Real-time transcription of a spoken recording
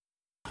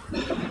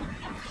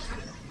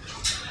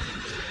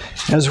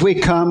As we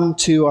come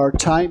to our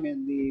time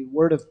in the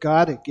Word of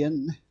God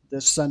again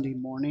this Sunday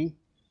morning,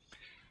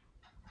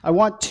 I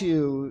want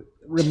to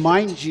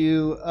remind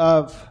you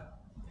of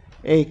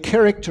a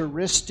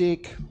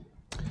characteristic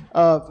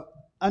of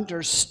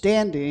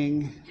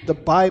understanding the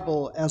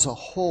Bible as a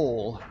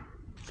whole,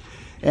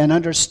 and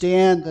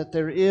understand that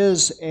there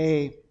is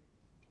a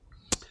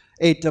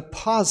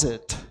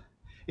deposit.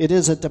 It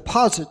is a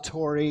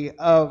depository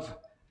of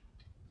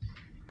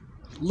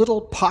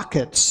little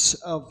pockets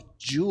of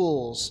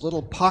jewels,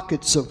 little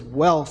pockets of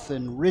wealth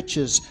and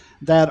riches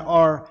that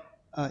are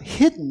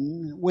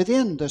hidden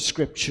within the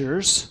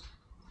Scriptures.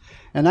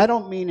 And I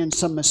don't mean in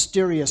some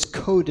mysterious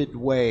coded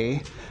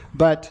way,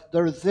 but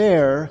they're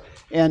there,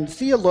 and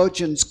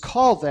theologians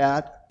call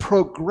that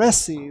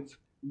progressive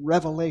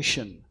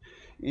revelation.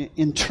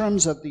 In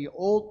terms of the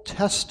Old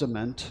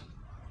Testament,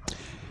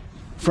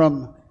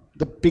 from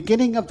the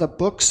beginning of the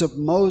books of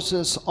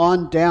Moses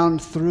on down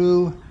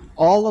through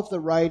all of the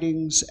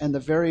writings and the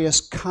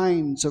various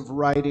kinds of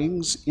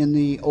writings in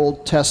the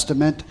Old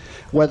Testament,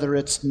 whether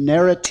it's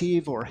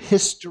narrative or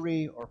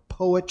history or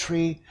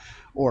poetry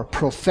or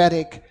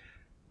prophetic,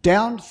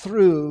 down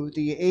through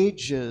the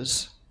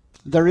ages,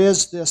 there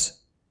is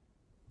this,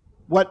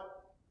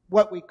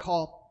 what we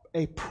call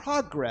a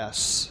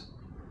progress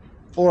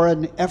or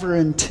an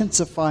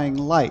ever-intensifying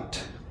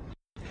light.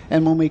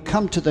 And when we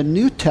come to the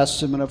New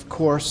Testament, of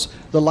course,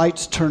 the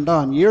light's turned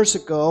on. Years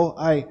ago,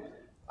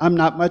 I'm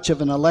not much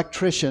of an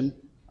electrician.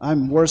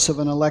 I'm worse of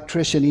an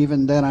electrician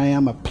even than I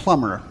am a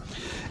plumber.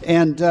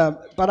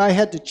 But I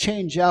had to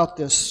change out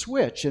this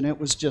switch, and it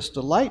was just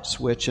a light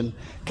switch. And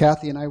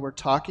Kathy and I were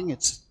talking.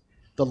 It's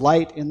the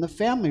light in the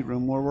family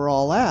room where we're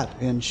all at.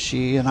 And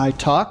she and I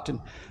talked, and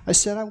I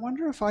said, I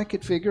wonder if I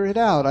could figure it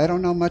out. I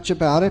don't know much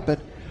about it, but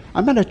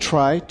I'm going to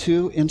try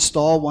to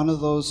install one of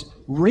those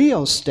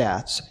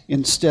rheostats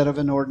instead of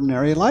an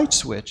ordinary light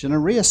switch. And a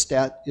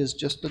rheostat is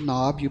just a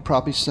knob. You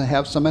probably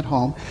have some at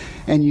home.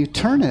 And you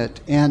turn it,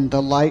 and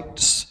the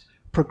light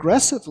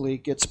progressively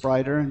gets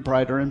brighter and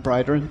brighter and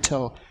brighter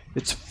until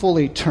it's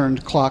fully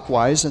turned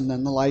clockwise, and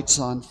then the light's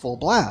on full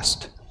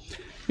blast.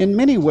 In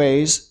many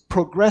ways,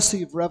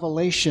 progressive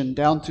revelation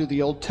down through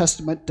the Old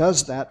Testament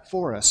does that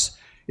for us.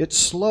 It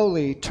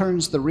slowly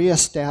turns the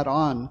rheostat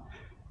on,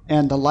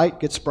 and the light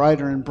gets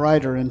brighter and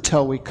brighter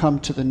until we come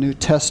to the New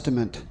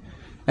Testament.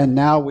 And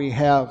now we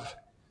have,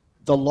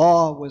 the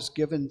law was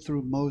given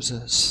through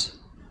Moses,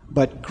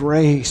 but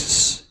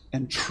grace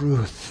and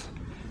truth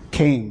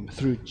came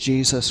through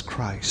Jesus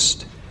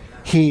Christ.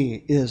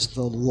 He is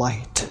the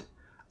light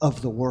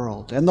of the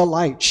world, and the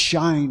light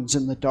shines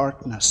in the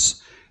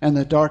darkness, and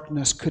the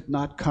darkness could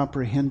not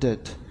comprehend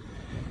it.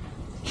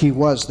 He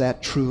was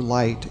that true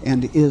light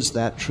and is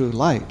that true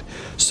light.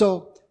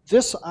 So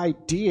this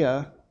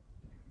idea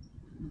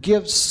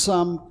gives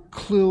some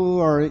clue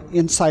or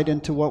insight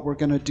into what we're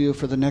going to do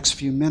for the next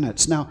few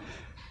minutes. Now,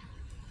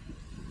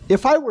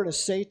 if I were to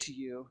say to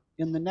you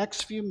in the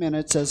next few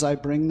minutes as I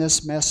bring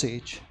this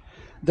message,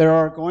 there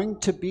are going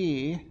to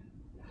be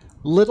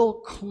little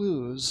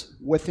clues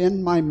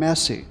within my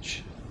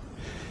message.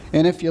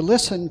 And if you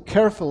listen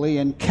carefully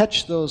and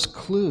catch those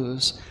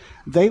clues,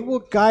 they will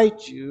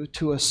guide you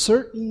to a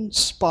certain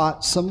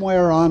spot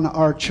somewhere on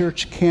our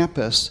church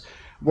campus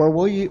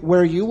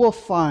where you will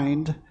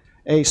find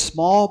a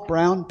small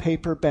brown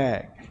paper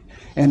bag.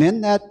 And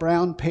in that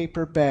brown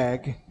paper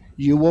bag,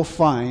 you will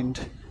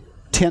find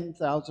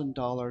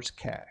 $10,000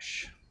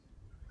 cash.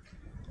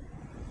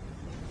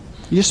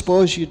 You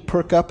suppose you'd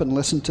perk up and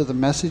listen to the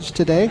message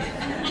today?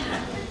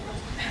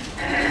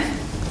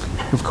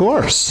 Of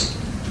course.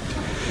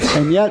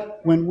 And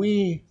yet, when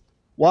we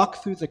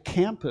walk through the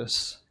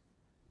campus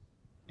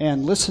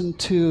and listen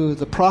to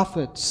the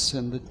prophets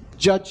and the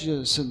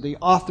judges and the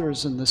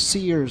authors and the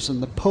seers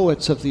and the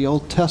poets of the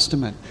Old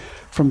Testament,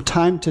 from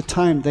time to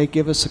time they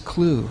give us a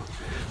clue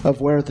of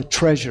where the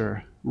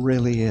treasure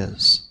really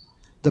is,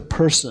 the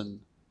person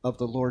of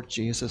the Lord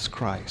Jesus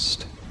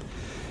Christ.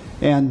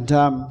 And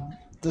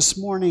this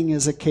morning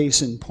is a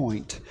case in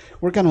point.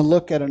 We're going to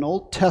look at an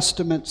Old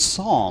Testament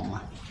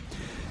psalm.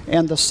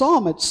 And the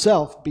psalm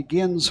itself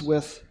begins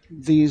with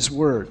these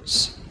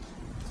words.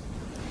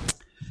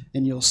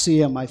 And you'll see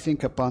them, I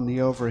think, up on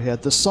the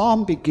overhead. The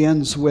psalm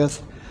begins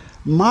with,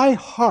 "My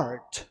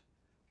heart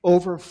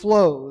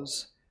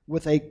overflows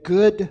with a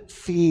good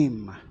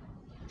theme.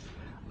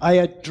 I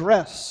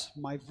address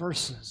my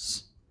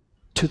verses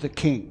to the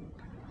King."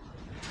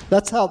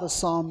 That's how the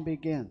psalm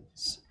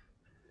begins.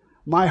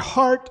 My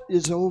heart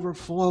is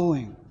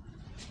overflowing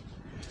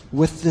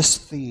with this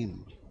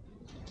theme.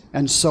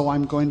 And so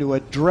I'm going to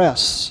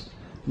address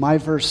my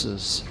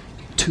verses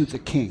to the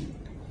King.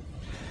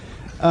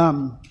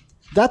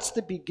 That's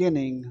the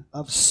beginning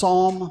of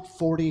Psalm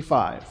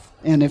 45.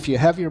 And if you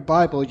have your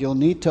Bible, you'll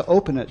need to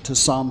open it to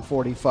Psalm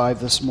 45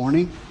 this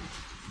morning.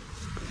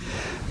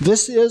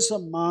 This is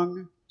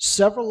among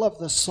several of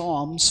the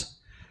psalms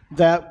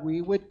that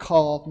we would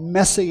call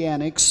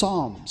messianic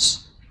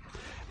psalms,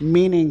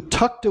 meaning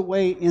tucked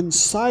away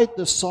inside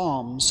the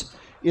psalms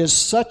is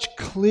such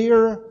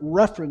clear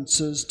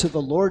references to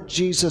the Lord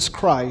Jesus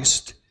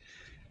Christ.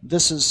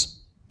 This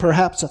is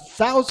perhaps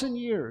 1,000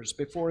 years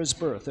before his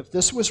birth. If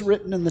this was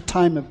written in the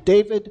time of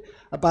David,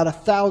 about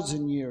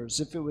 1,000 years.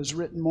 If it was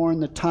written more in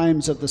the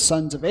times of the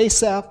sons of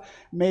Asaph,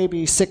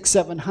 maybe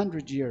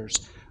 600-700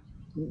 years.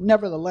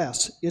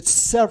 Nevertheless, it's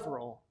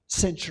several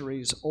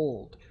centuries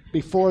old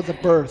before the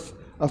birth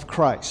of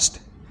Christ.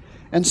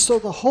 And so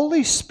the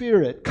Holy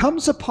Spirit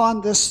comes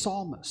upon this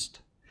psalmist.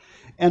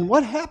 And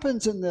what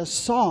happens in this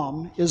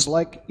psalm is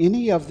like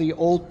any of the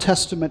Old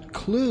Testament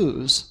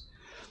clues.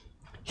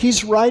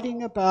 He's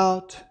writing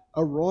about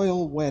a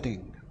royal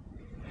wedding.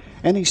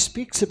 And he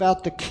speaks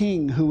about the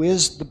king who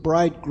is the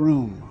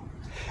bridegroom.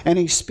 And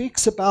he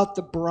speaks about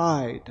the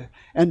bride.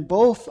 And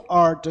both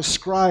are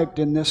described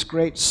in this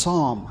great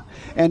psalm.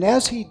 And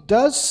as he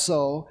does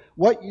so,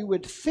 what you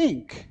would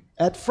think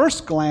at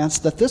first glance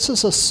that this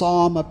is a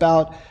psalm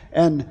about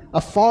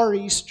a Far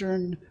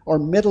Eastern or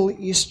Middle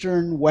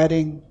Eastern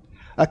wedding.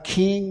 A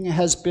king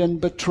has been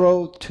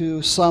betrothed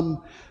to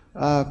some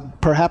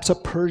perhaps a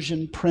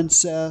Persian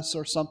princess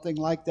or something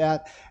like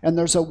that, and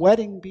there's a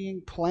wedding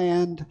being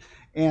planned,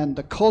 and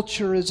the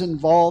culture is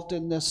involved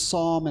in this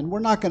psalm, and we're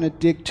not going to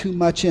dig too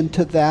much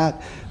into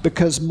that,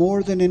 because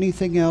more than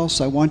anything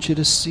else, I want you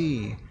to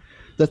see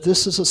that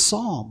this is a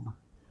psalm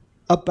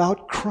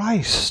about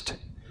Christ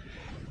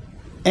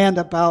and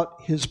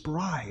about his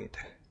bride.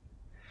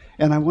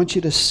 And I want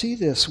you to see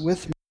this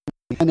with me,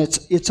 and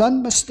it's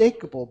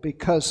unmistakable,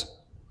 because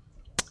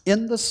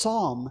in the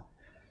psalm,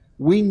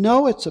 we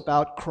know it's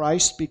about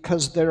Christ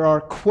because there are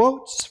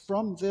quotes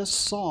from this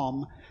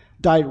psalm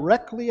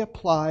directly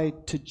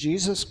applied to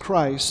Jesus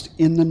Christ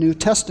in the New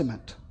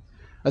Testament,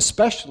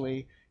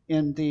 especially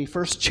in the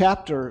first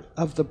chapter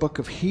of the book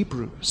of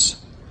Hebrews.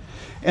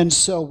 And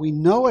so we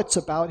know it's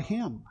about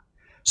him.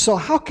 So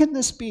how can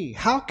this be?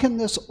 How can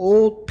this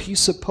old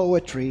piece of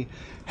poetry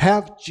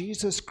have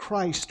Jesus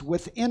Christ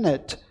within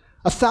it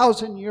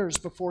 1,000 years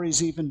before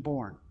he's even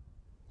born?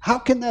 How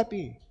can that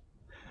be?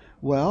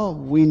 Well,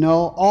 we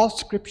know all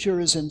Scripture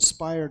is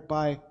inspired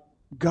by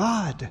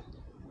God,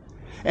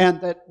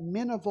 and that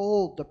men of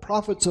old, the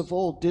prophets of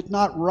old, did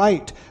not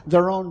write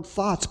their own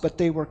thoughts, but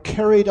they were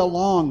carried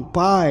along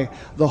by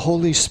the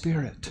Holy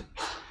Spirit.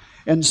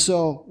 And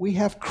so we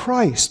have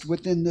Christ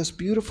within this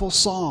beautiful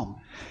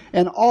psalm.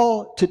 And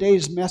all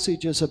today's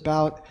message is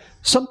about,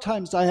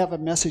 sometimes I have a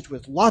message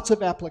with lots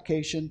of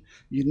application.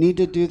 You need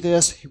to do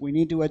this. We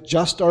need to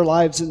adjust our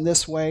lives in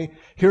this way.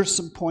 Here's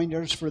some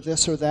pointers for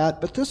this or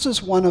that. But this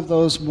is one of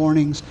those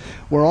mornings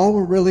where all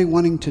we're really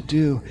wanting to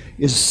do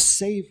is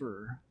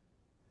savor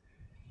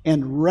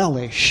and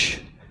relish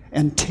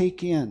and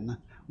take in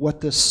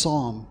what this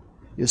psalm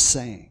is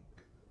saying.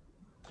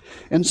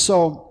 And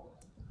so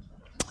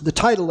the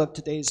title of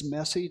today's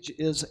message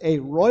is A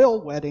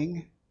Royal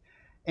Wedding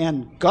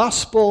and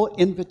Gospel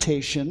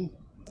Invitation,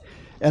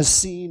 as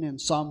seen in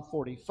Psalm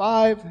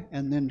 45,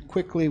 and then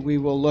quickly we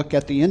will look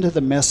at the end of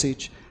the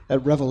message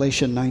at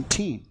Revelation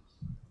 19.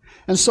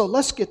 And so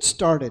let's get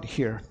started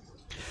here.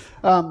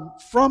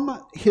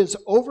 From his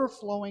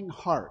overflowing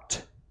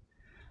heart,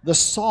 the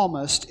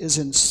psalmist is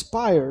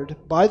inspired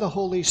by the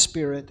Holy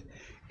Spirit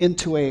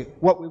into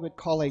what we would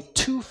call a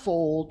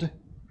twofold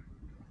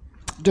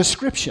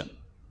description.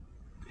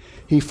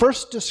 He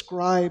first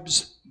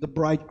describes the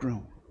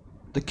bridegroom,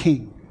 the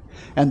king,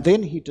 and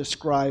then he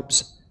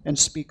describes and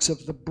speaks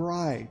of the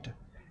bride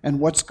and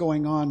what's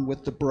going on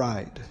with the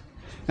bride.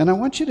 And I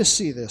want you to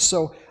see this.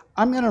 So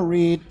I'm going to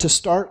read to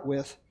start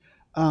with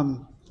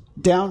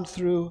down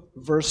through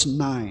verse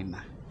 9.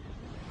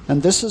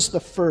 And this is the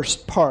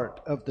first part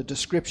of the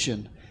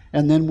description,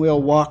 and then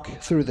we'll walk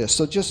through this.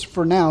 So just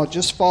for now,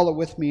 just follow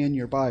with me in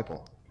your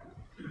Bible.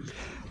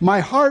 My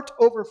heart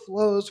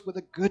overflows with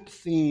a good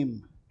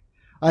theme.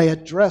 I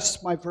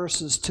address my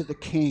verses to the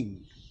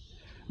king.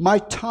 My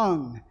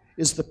tongue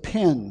is the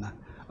pen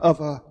of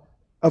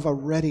a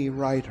ready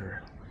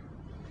writer.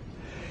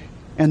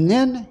 And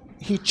then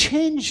he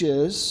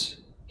changes,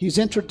 he's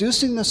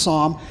introducing the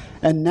psalm,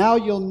 and now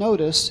you'll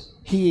notice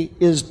he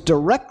is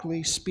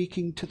directly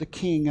speaking to the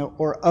king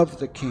or of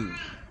the king.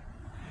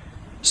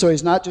 So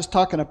he's not just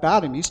talking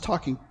about him, he's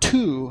talking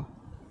to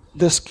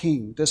this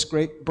king, this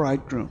great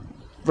bridegroom.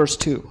 Verse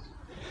 2.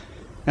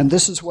 And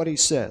this is what he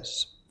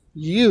says.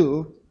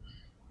 You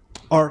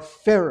are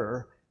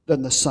fairer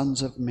than the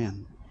sons of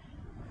men.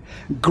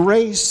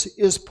 Grace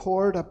is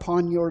poured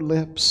upon your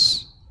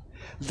lips.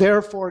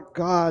 Therefore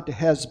God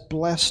has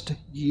blessed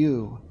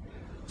you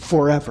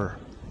forever.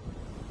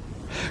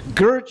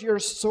 Gird your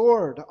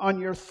sword on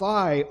your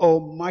thigh, O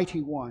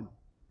mighty one,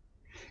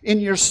 in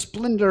your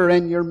splendor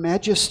and your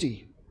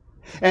majesty.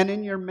 And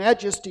in your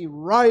majesty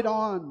ride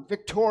on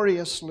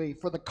victoriously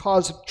for the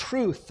cause of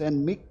truth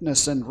and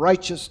meekness and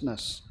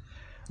righteousness.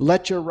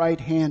 Let your right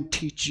hand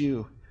teach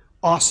you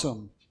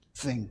awesome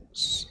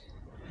things.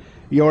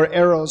 Your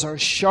arrows are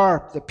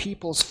sharp, the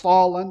peoples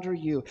fall under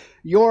you.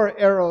 Your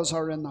arrows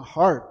are in the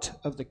heart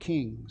of the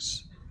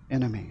king's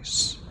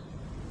enemies.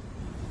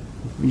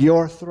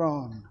 Your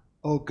throne,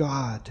 O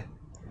God,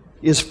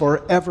 is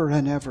forever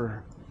and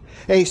ever.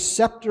 A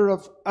scepter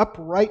of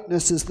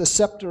uprightness is the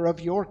scepter of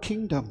your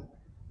kingdom.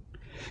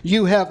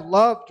 You have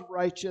loved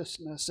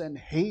righteousness and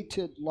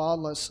hated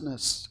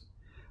lawlessness.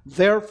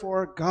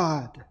 Therefore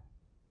God,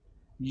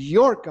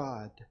 your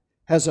God,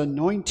 has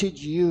anointed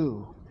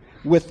you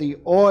with the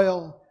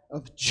oil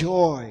of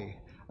joy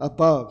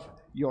above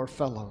your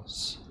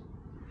fellows.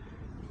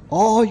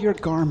 All your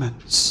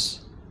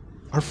garments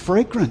are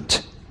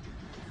fragrant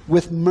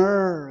with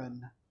myrrh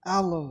and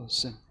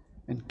aloes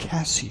and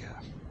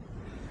cassia.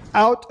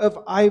 Out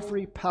of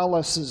ivory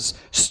palaces,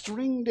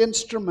 stringed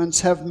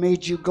instruments have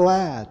made you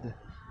glad.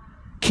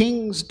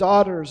 King's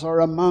daughters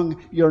are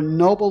among your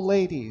noble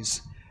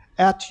ladies.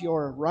 At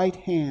your right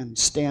hand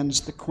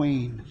stands the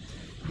queen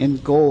in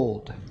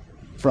gold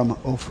from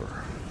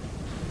Ophir.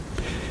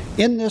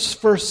 In this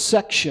first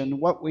section,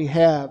 what we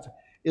have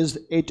is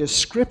a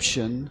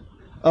description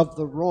of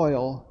the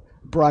royal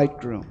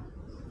bridegroom.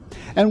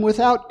 And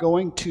without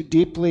going too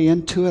deeply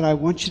into it, I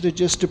want you to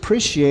just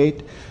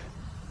appreciate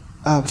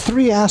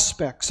three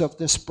aspects of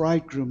this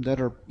bridegroom that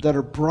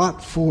are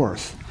brought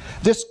forth.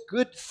 This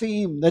good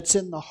theme that's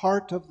in the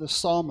heart of the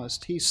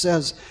psalmist. He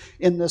says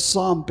in this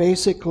psalm,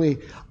 basically,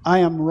 I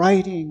am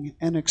writing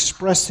and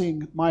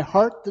expressing my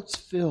heart that's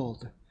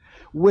filled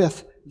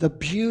with the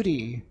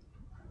beauty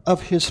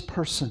of his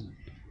person,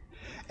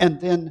 and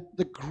then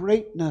the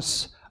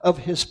greatness of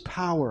his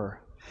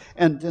power,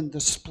 and then the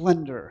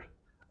splendor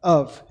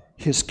of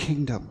his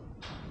kingdom.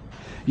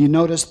 You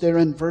notice there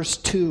in verse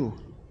 2,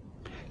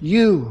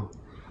 you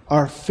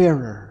are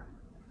fairer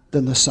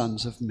than the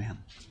sons of men.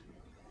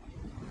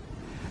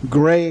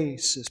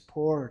 Grace is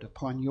poured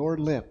upon your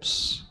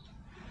lips.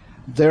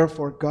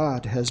 Therefore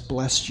God has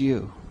blessed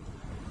you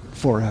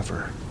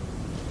forever.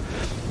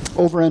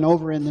 Over and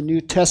over in the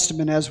New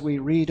Testament, as we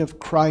read of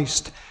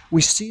Christ,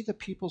 we see the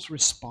people's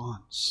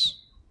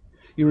response.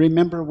 You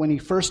remember when he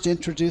first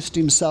introduced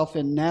himself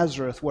in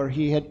Nazareth, where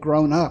he had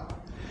grown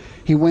up.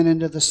 He went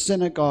into the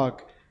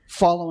synagogue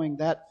following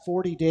that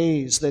 40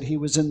 days that he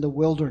was in the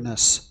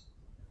wilderness.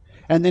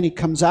 And then he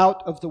comes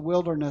out of the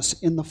wilderness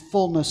in the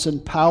fullness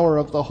and power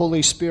of the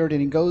Holy Spirit,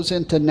 and he goes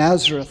into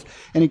Nazareth,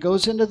 and he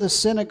goes into the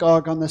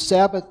synagogue on the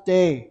Sabbath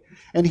day,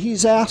 and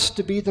he's asked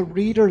to be the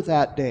reader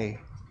that day.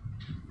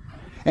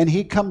 And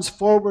he comes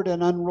forward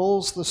and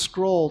unrolls the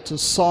scroll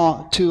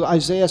to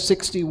Isaiah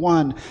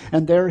 61,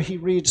 and there he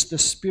reads, the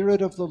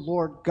Spirit of the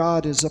Lord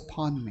God is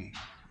upon me,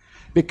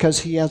 because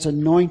he has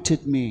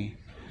anointed me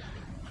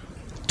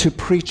to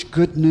preach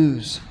good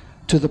news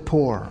to the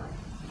poor,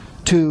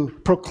 to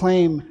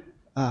proclaim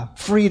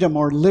freedom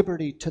or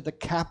liberty to the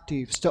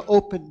captives, to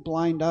open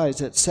blind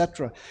eyes,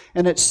 etc.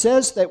 And it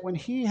says that when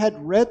he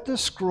had read the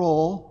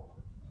scroll,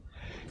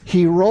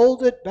 he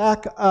rolled it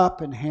back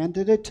up and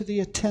handed it to the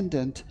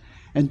attendant,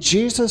 and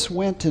Jesus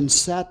went and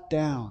sat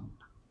down.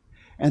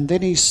 And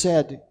then he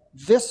said,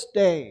 this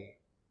day,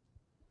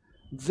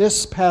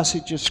 this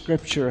passage of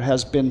Scripture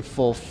has been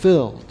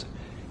fulfilled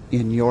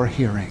in your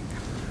hearing.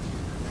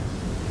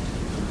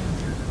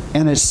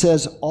 And it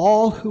says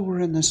all who were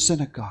in the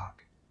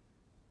synagogue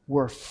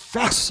were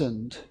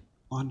fastened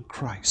on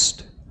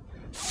Christ,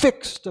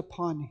 fixed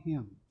upon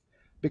him,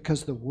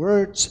 because the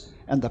words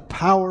and the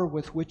power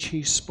with which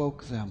he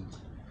spoke them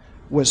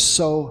was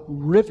so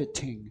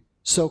riveting,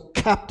 so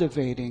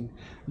captivating,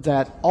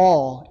 that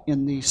all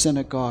in the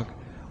synagogue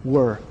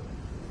were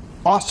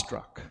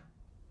awestruck.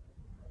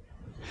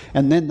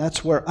 And then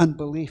that's where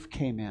unbelief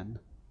came in,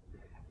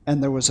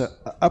 and there was an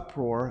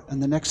uproar,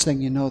 and the next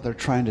thing you know, they're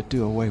trying to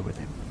do away with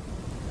him.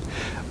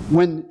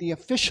 When the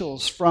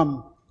officials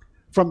from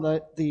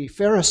the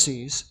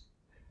Pharisees,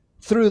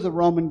 through the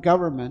Roman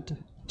government,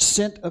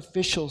 sent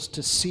officials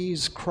to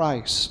seize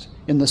Christ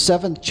in the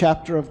 7th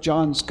chapter of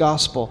John's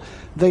Gospel,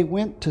 they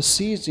went to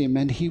seize him,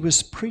 and he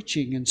was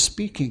preaching and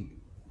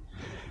speaking.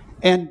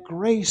 And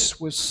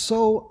grace was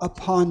so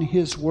upon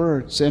his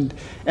words and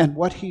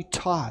what he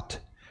taught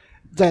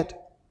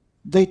that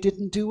they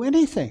didn't do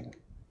anything.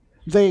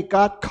 They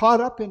got caught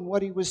up in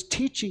what he was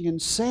teaching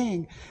and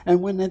saying,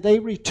 and when they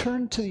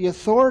returned to the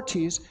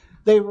authorities,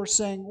 they were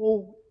saying,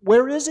 well,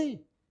 where is he?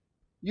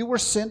 You were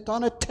sent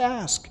on a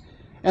task.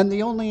 And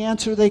the only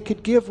answer they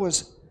could give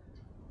was,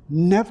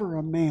 never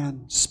a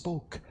man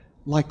spoke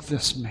like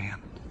this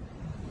man.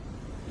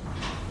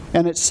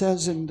 And it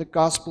says in the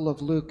Gospel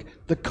of Luke,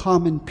 the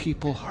common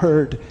people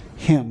heard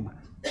him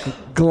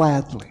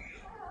gladly.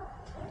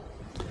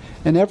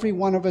 And every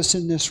one of us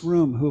in this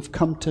room who have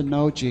come to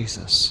know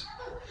Jesus,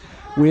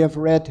 we have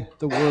read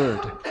the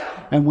Word,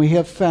 and we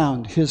have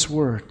found his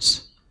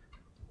words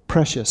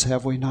precious,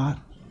 have we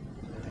not?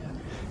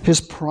 His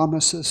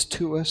promises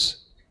to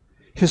us,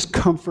 his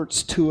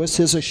comforts to us,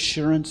 his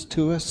assurance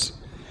to us.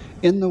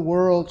 In the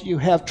world you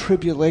have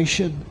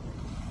tribulation,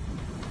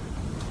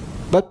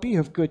 but be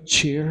of good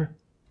cheer.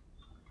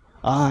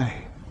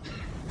 I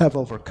have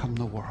overcome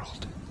the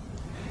world.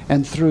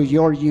 And through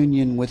your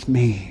union with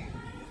me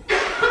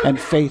and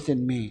faith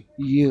in me,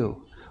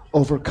 you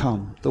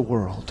overcome the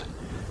world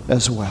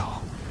as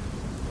well.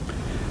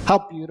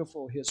 How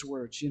beautiful his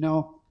words. You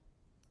know,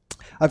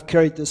 I've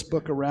carried this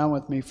book around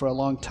with me for a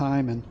long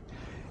time,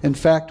 In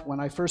fact, when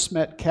I first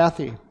met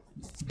Kathy,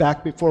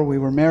 back before we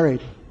were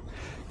married,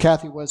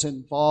 Kathy was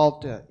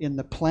involved in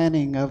the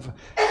planning of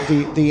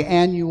the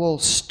annual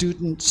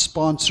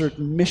student-sponsored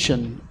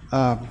mission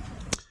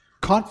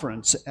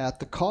conference at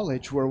the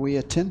college where we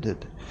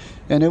attended.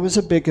 And it was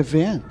a big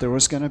event. There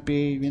was going to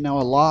be, a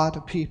lot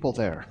of people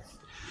there.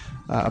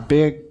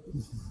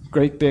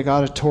 Great big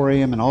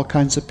auditorium and all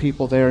kinds of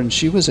people there. And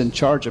she was in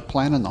charge of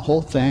planning the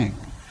whole thing.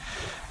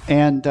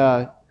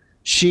 And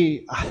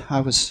she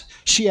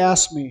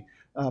asked me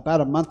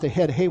about a month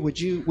ahead, hey, would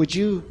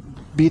you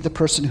be the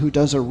person who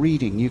does a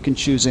reading? You can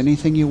choose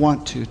anything you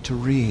want to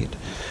read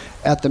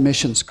at the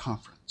missions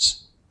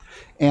conference.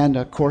 And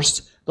of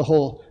course, the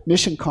whole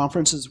mission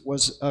conference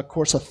was, of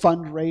course, a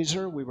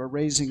fundraiser. We were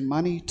raising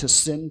money to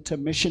send to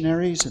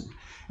missionaries,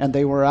 and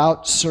they were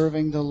out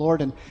serving the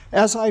Lord. And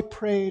as I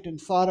prayed and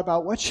thought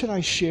about what should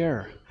I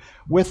share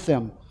with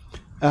them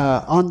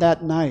on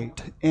that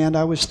night, and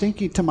I was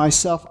thinking to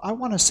myself, I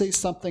want to say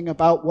something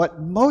about what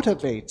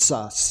motivates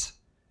us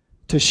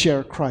to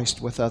share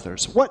Christ with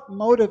others. What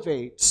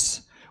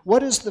motivates?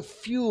 What is the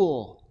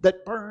fuel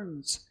that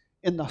burns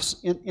in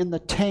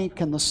the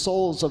tank and the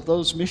souls of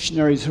those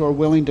missionaries who are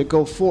willing to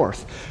go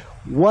forth?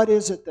 What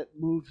is it that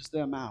moves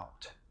them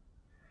out?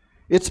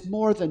 It's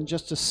more than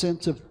just a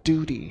sense of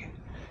duty.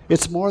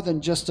 It's more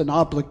than just an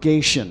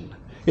obligation.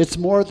 It's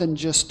more than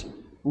just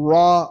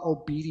raw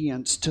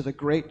obedience to the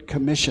Great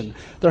Commission.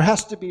 There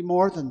has to be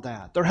more than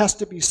that. There has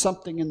to be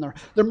something in there.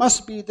 There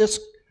must be this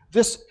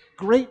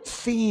great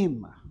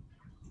theme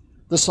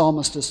the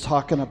psalmist is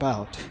talking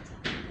about.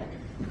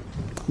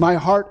 My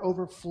heart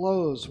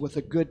overflows with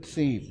a good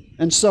theme.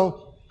 And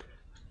so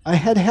I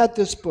had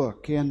this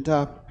book, and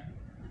on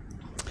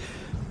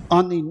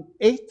the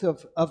 8th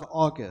of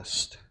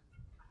August,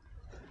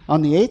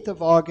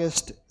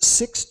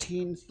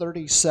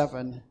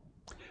 1637,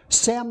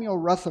 Samuel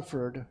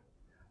Rutherford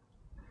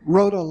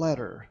wrote a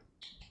letter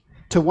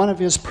to one of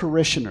his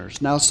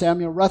parishioners. Now,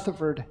 Samuel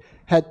Rutherford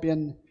had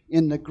been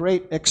in the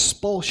great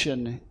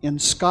expulsion in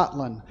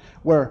Scotland,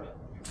 where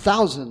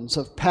thousands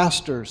of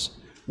pastors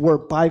were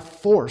by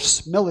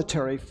force,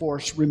 military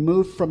force,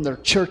 removed from their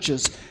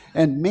churches,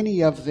 and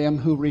many of them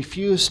who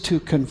refused to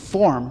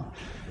conform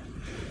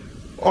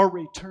or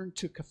return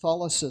to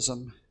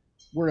Catholicism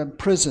were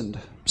imprisoned.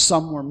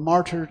 Some were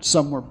martyred,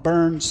 some were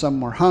burned, some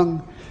were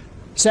hung.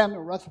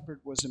 Samuel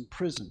Rutherford was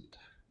imprisoned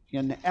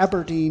in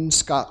Aberdeen,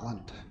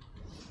 Scotland.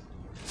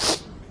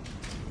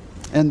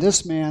 And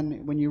this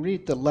man, when you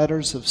read the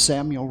letters of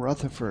Samuel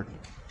Rutherford,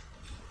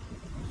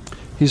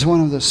 he's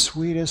one of the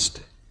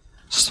sweetest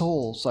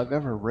souls I've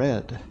ever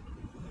read.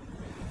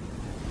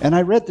 And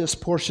I read this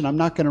portion. I'm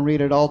not going to read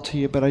it all to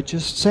you, but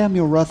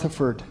Samuel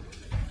Rutherford,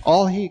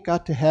 all he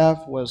got to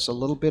have was a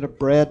little bit of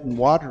bread and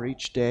water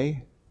each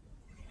day,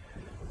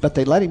 but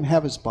they let him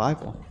have his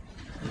Bible.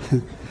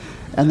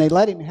 And they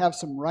let him have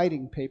some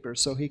writing paper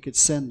so he could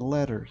send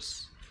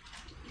letters.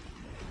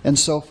 And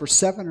so for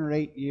 7 or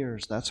 8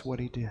 years, that's what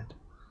he did.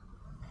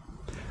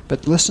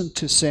 But listen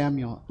to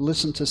Samuel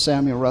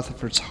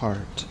Rutherford's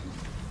heart.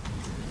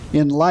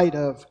 In light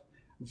of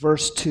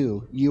verse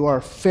 2, you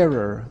are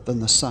fairer than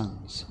the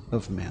sons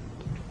of men.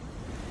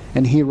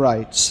 And he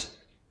writes,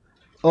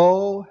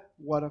 oh,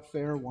 what a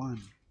fair one.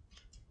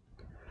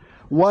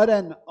 What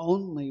an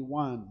only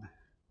one.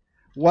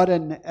 What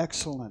an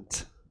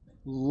excellent,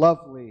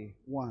 lovely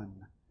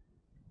one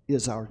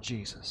is our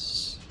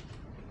Jesus.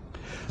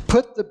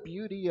 Put the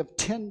beauty of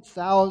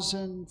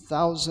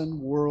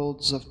 10,000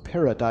 worlds of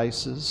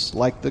paradises,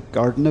 like the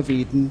Garden of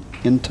Eden,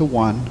 into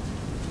one.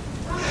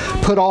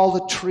 Put all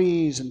the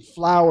trees and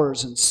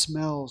flowers and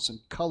smells and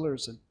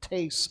colors and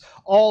tastes,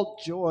 all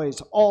joys,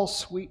 all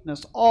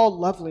sweetness, all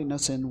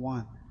loveliness in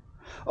one.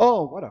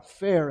 Oh, what a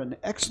fair and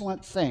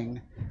excellent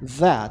thing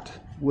that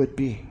would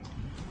be.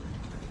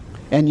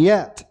 And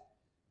yet,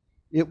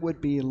 it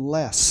would be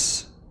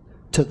less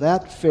to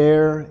that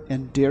fair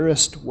and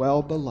dearest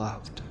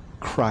well-beloved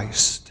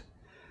Christ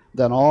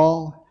than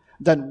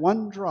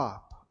one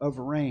drop of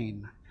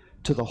rain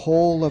to the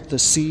whole of the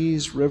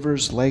seas,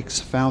 rivers, lakes,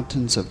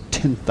 fountains of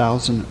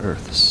 10,000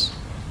 earths.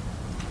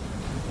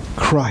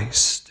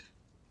 Christ.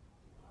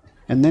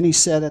 And then he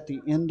said at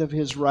the end of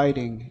his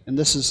writing, and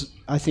this is,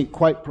 I think,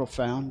 quite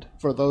profound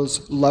for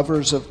those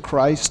lovers of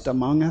Christ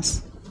among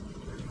us,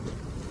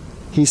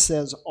 he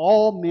says,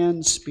 all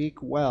men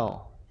speak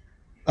well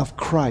of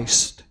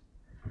Christ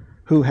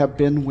who have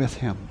been with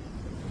him.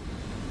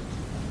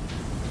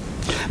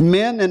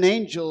 Men and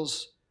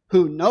angels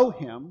who know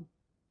him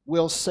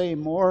will say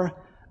more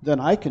than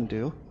I can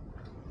do,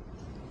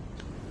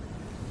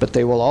 but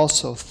they will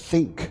also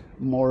think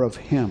more of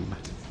him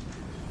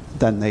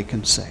than they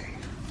can say.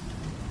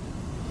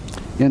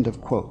 End of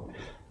quote.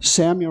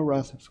 Samuel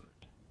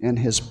Rutherford and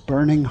his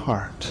burning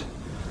heart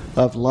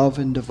of love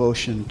and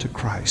devotion to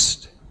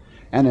Christ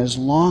and his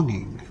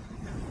longing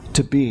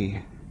to be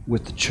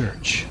with the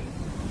church.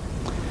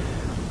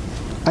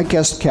 I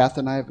guess Kath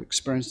and I have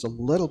experienced a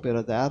little bit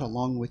of that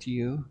along with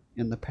you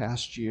in the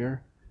past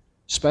year,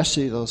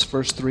 especially those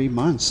first 3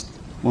 months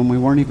when we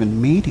weren't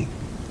even meeting.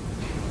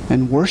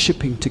 and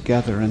worshiping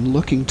together and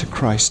looking to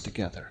Christ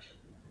together.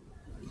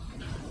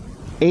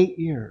 8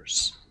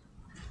 years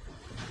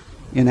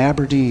in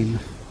Aberdeen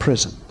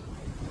prison.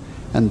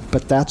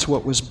 But that's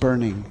what was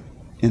burning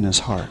in his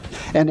heart.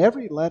 And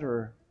every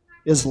letter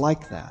is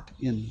like that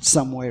in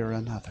some way or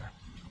another.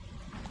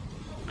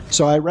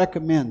 So I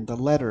recommend the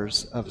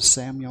letters of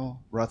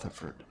Samuel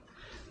Rutherford.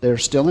 They're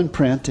still in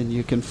print, and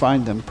you can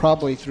find them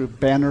probably through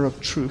Banner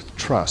of Truth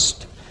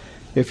Trust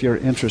if you're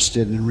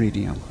interested in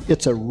reading them.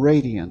 It's a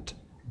radiant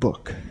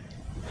book.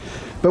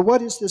 But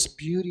what is this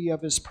beauty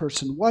of his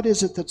person? What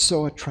is it that's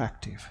so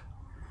attractive?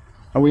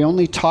 Are we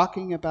only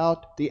talking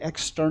about the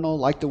external,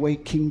 like the way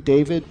King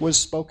David was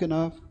spoken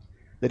of,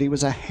 that he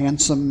was a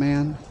handsome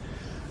man?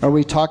 Are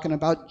we talking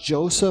about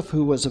Joseph,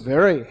 who was a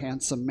very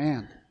handsome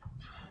man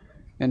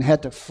and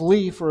had to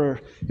flee for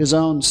his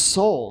own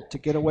soul to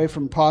get away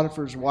from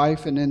Potiphar's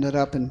wife and ended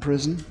up in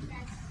prison?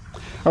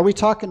 Are we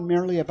talking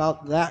merely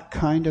about that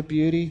kind of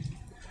beauty,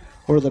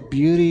 or the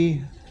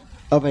beauty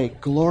of a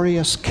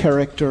glorious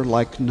character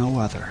like no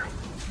other?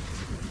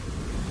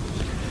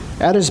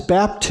 At his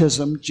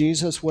baptism,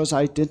 Jesus was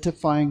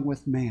identifying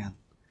with man.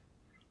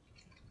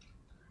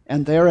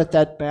 And there at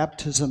that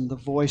baptism, the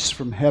voice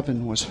from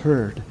heaven was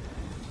heard.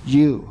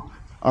 You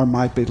are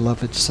my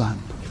beloved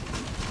Son.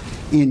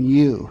 In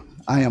you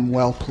I am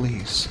well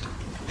pleased.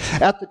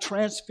 At the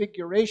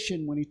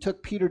transfiguration, when he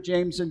took Peter,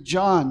 James, and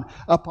John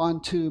up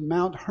onto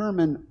Mount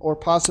Hermon, or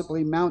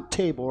possibly Mount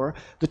Tabor,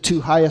 the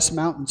two highest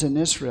mountains in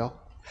Israel,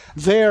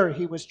 there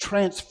he was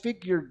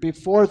transfigured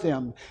before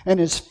them, and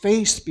his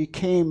face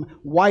became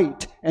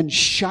white and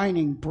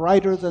shining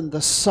brighter than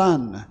the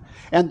sun,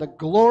 and the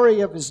glory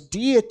of his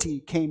deity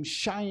came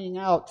shining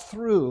out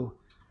through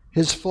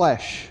his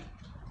flesh.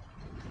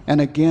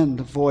 And again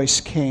the voice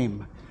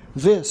came,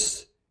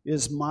 "This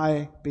is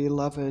my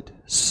beloved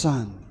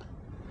Son."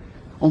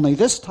 Only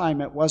this time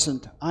it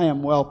wasn't, "I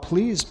am well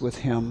pleased with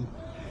him."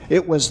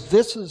 It was,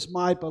 "This is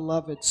my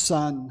beloved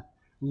Son.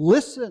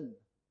 Listen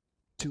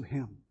to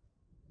him."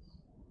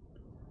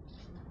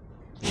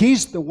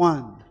 He's the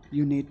one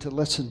you need to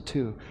listen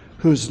to,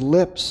 whose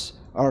lips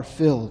are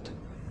filled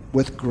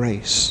with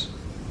grace.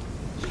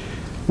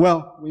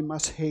 Well, we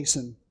must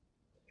hasten.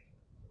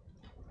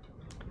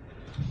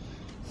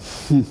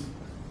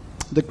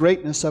 The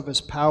greatness of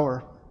his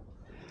power.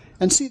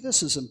 And see,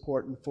 this is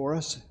important for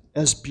us.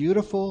 As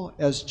beautiful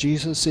as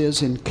Jesus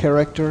is in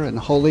character and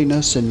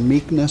holiness and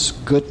meekness,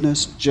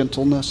 goodness,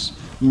 gentleness,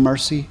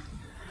 mercy,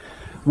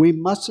 we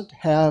mustn't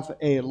have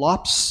a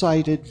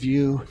lopsided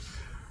view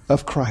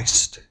of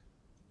Christ,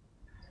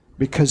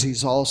 because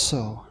he's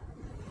also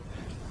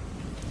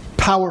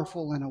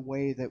powerful in a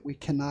way that we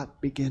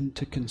cannot begin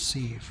to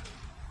conceive.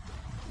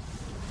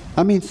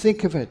 I mean,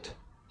 think of it.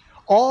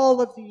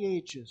 All of the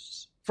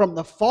ages, from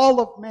the fall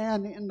of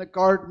man in the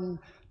garden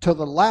to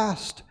the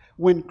last,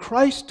 when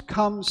Christ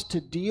comes to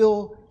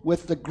deal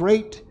with the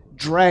great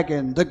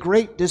dragon, the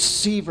great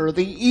deceiver,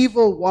 the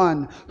evil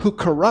one who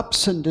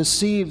corrupts and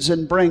deceives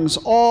and brings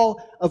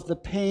all of the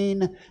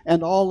pain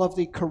and all of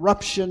the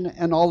corruption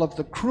and all of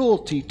the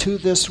cruelty to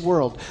this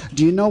world.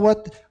 Do you know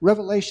what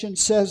Revelation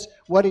says?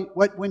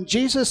 When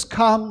Jesus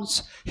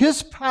comes,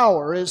 his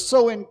power is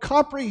so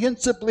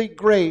incomprehensibly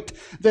great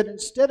that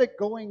instead of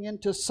going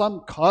into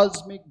some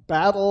cosmic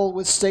battle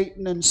with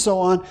Satan and so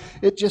on,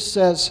 it just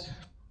says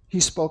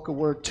he spoke a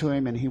word to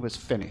him and he was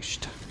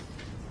finished.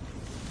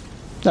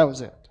 That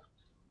was it.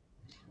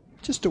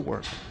 Just a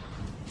word.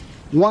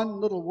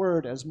 One little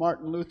word, as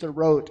Martin Luther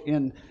wrote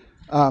in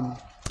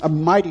A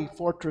Mighty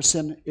Fortress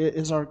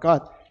is Our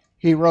God.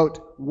 He wrote,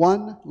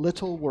 "One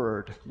little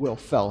word will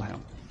fell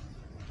him."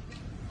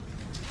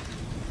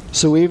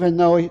 So even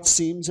though it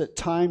seems at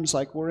times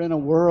like we're in a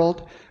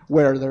world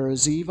where there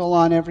is evil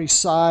on every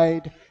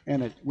side,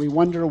 and we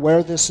wonder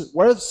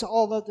where's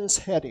all of this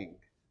heading?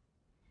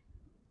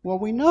 Well,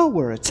 we know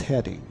where it's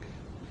heading.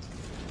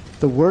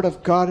 The Word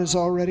of God has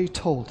already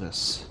told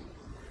us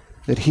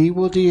that he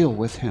will deal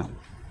with him.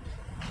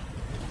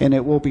 And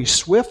it will be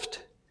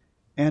swift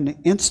and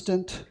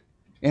instant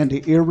and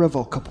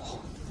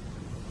irrevocable.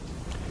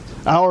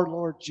 Our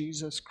Lord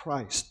Jesus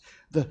Christ,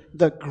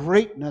 the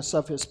greatness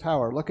of his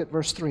power. Look at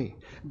verse 3.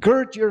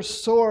 "Gird your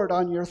sword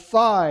on your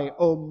thigh,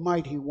 O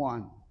mighty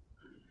one.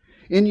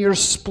 In your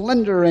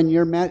splendor and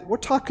your we're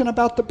talking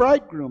about the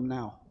bridegroom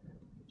now.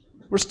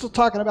 We're still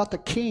talking about the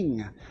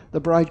king, the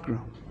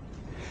bridegroom.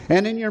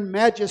 "And in your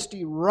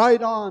majesty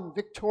ride on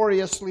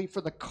victoriously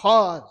for the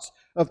cause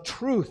of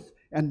truth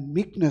and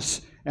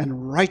meekness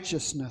and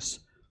righteousness.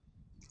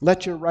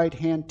 Let your right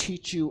hand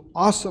teach you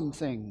awesome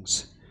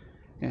things.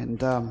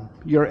 And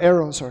your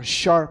arrows are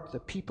sharp. The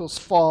peoples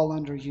fall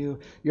under you.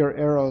 Your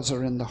arrows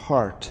are in the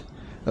heart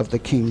of the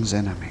king's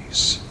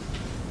enemies."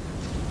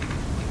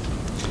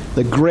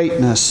 The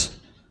greatness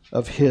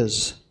of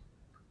his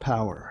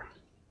power,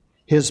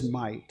 his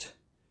might,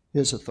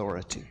 his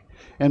authority.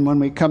 And when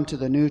we come to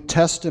the New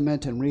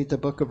Testament and read the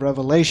book of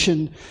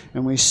Revelation,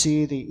 and we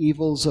see the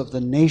evils of the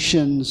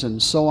nations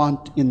and so on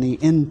in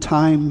the end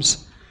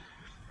times,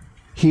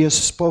 he is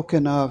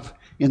spoken of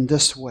in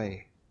this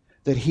way,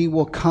 that he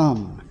will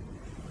come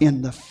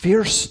in the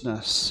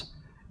fierceness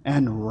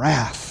and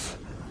wrath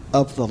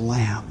of the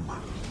Lamb.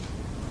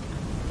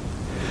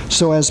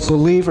 So as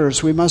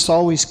believers, we must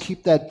always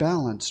keep that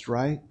balanced,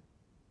 right?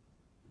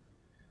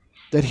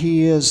 That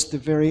he is the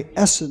very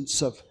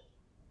essence of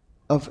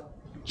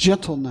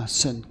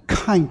gentleness and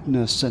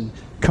kindness and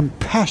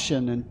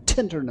compassion and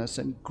tenderness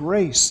and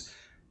grace.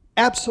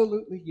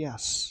 Absolutely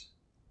yes.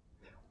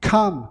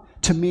 Come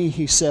to me,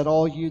 he said,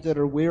 all you that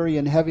are weary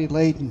and heavy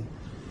laden,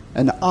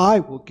 and I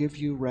will give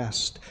you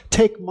rest.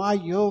 Take my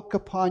yoke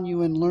upon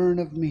you and learn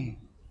of me,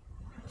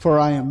 for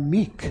I am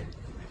meek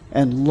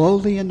and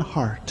lowly in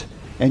heart,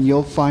 and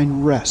you'll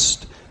find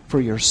rest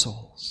for your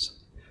souls.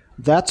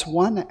 That's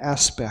one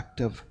aspect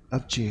of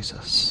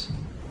Jesus.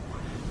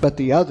 But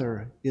the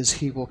other is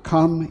he will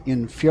come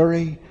in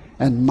fury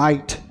and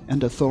might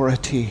and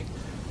authority,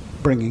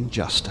 bringing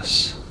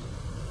justice.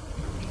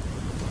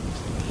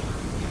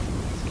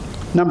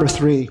 Number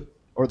 3,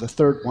 or the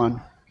third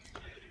one,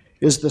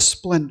 is the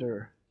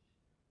splendor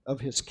of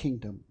his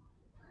kingdom.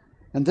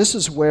 And this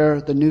is where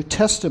the New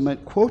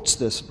Testament quotes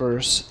this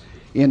verse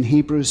in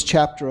Hebrews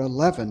chapter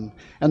 11,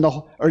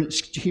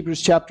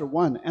 Hebrews chapter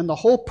 1. And the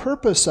whole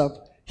purpose of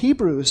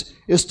Hebrews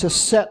is to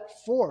set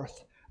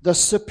forth the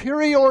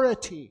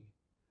superiority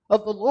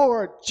of the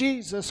Lord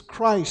Jesus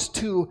Christ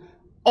to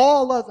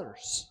all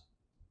others.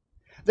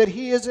 That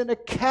he is in a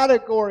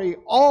category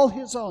all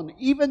his own,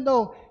 even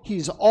though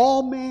he's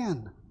all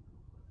man,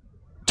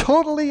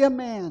 totally a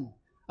man,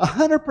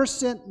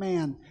 100%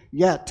 man,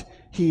 yet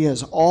he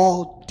is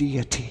all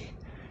deity.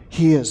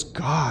 He is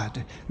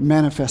God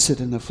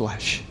manifested in the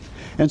flesh.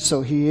 And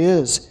so he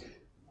is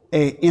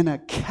in a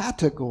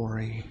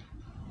category,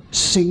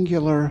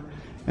 singular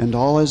and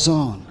all his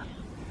own.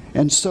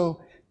 And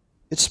so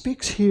it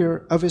speaks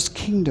here of his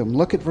kingdom.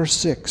 Look at verse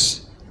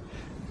 6.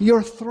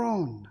 Your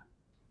throne,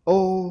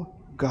 O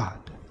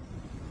God.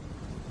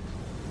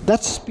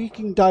 That's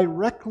speaking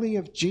directly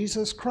of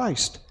Jesus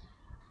Christ.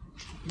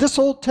 This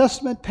Old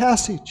Testament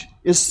passage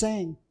is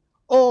saying,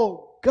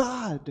 "Oh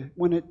God,"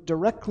 when it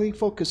directly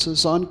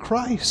focuses on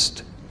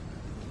Christ.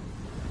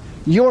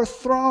 Your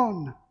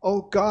throne,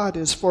 O God,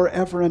 is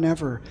forever and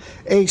ever.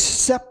 A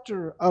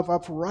scepter of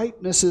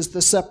uprightness is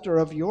the scepter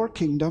of your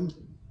kingdom.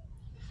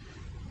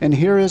 And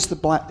here is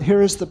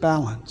the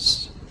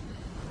balance.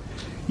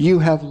 You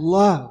have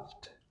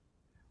loved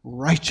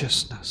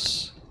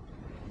righteousness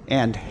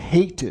and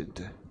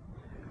hated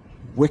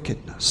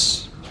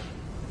wickedness.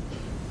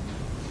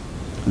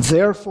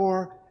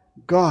 Therefore,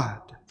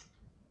 God,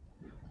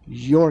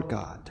 your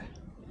God,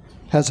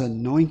 has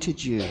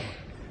anointed you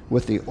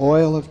with the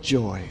oil of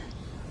joy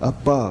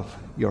above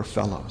your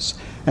fellows.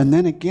 And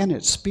then again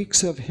it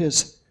speaks of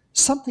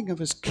something of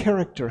his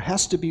character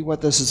has to be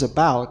what this is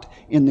about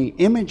in the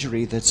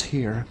imagery that's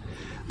here,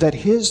 that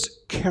his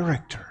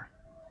character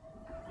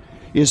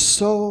is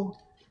so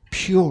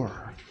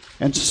pure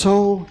and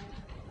so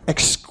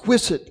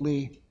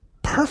exquisitely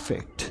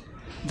perfect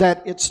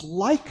that it's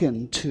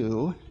likened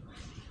to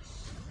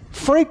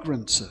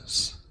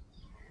fragrances.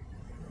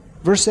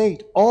 Verse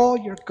 8, all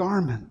your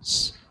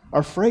garments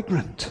are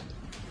fragrant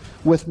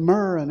with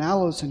myrrh and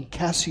aloes and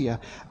cassia.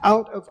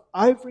 Out of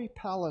ivory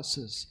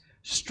palaces,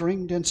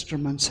 stringed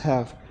instruments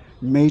have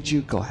made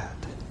you glad.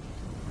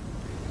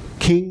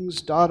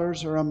 King's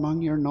daughters are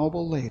among your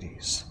noble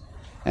ladies,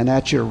 and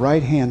at your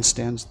right hand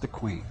stands the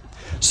queen.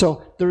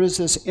 So there is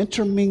this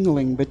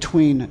intermingling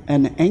between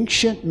an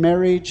ancient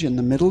marriage in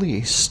the Middle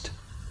East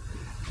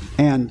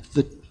and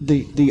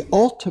the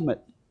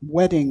ultimate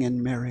wedding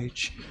and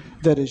marriage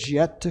that is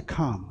yet to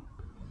come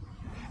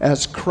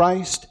as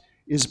Christ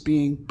is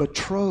being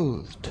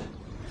betrothed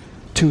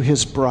to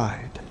his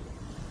bride.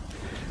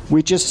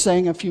 We just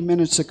sang a few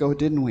minutes ago,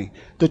 didn't we?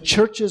 The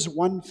church's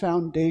one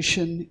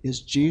foundation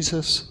is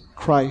Jesus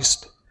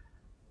Christ,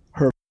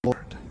 her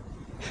Lord.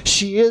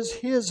 She is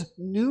his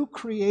new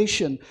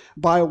creation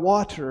by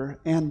water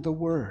and the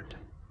word.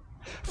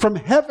 From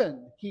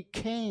heaven he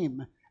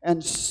came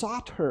and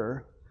sought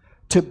her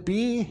to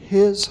be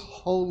his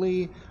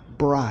holy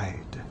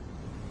bride.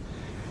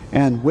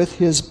 And with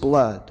his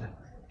blood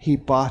he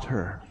bought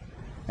her,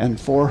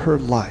 and for her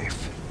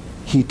life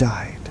he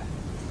died.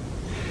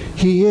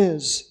 He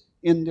is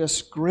in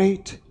this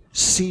great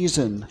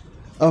season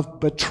of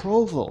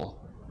betrothal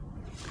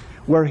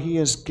where he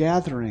is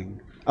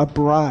gathering a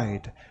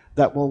bride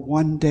that will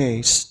one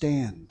day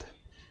stand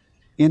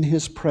in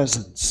his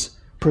presence,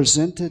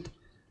 presented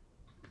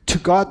to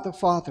God the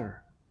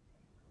Father.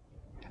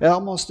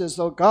 Almost as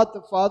though God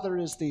the Father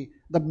is the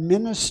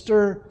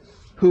minister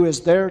who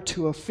is there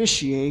to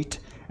officiate,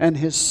 and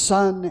his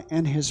Son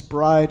and his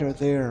bride are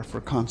there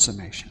for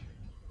consummation.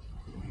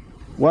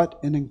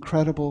 What an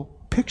incredible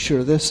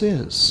picture this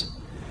is,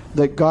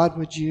 that God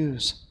would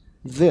use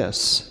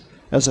this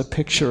as a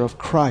picture of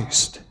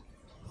Christ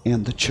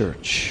and the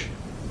church.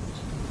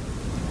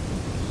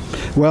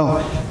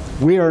 Well,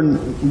 we are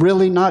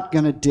really not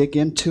going to dig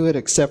into it,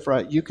 except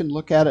for you can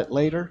look at it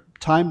later.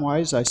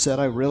 Time-wise, I said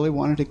I really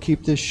wanted to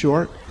keep this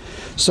short.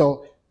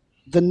 So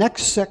the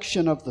next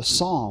section of the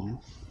psalm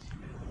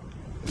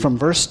from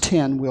verse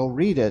 10, we'll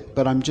read it,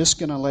 but I'm just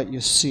going to let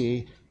you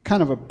see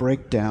kind of a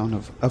breakdown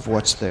of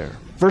what's there.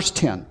 Verse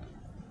 10.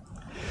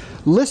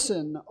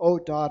 Listen, O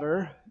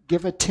daughter,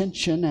 give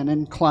attention and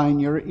incline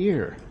your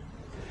ear.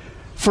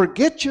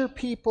 Forget your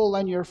people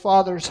and your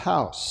father's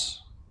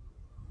house.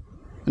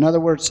 In other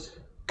words,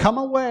 come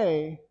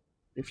away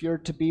if you're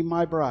to be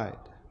my bride.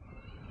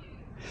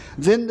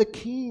 Then the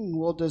king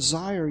will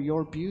desire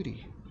your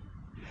beauty.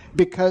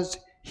 Because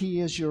he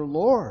is your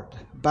Lord,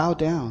 bow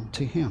down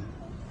to him.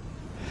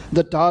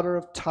 The daughter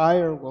of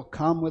Tyre will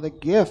come with a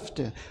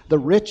gift. The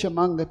rich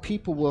among the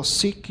people will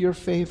seek your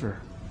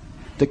favor.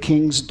 The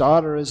king's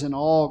daughter is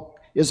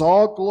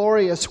all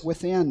glorious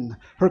within.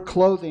 Her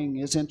clothing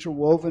is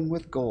interwoven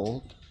with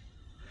gold.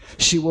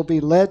 She will be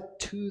led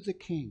to the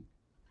king.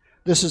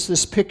 This is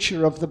this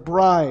picture of the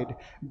bride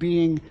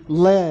being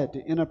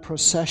led in a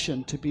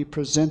procession to be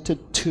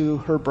presented to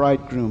her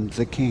bridegroom,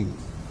 the king.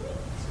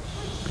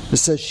 It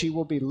says she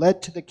will be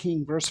led to the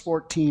king, verse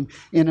 14,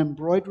 in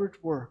embroidered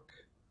work.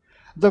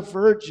 The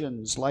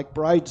virgins, like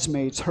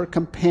bridesmaids, her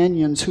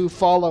companions who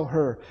follow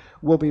her,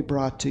 will be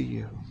brought to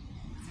you.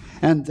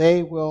 And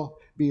they will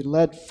be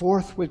led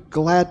forth with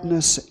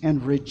gladness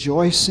and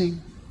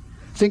rejoicing.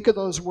 Think of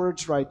those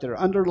words right there.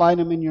 Underline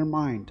them in your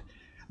mind.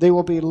 They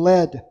will be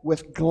led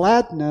with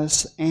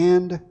gladness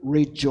and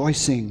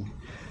rejoicing.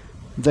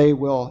 They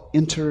will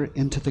enter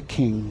into the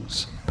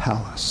king's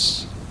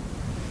palace.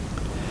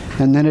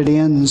 And then it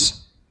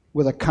ends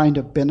with a kind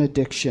of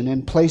benediction.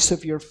 In place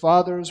of your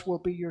fathers will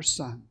be your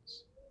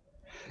sons.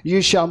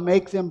 You shall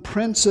make them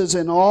princes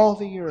in all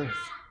the earth.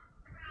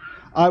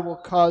 I will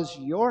cause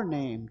your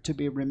name to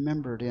be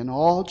remembered in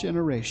all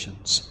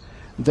generations.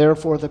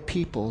 Therefore the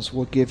peoples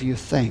will give you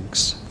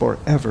thanks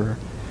forever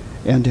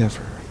and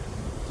ever.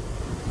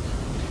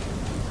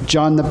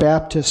 John the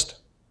Baptist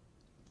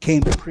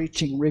came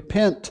preaching,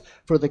 repent,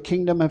 for the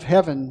kingdom of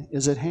heaven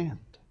is at hand.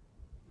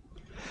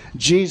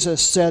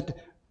 Jesus said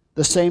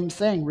the same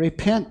thing,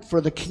 repent,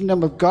 for the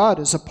kingdom of God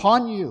is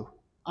upon you.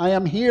 I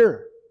am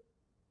here.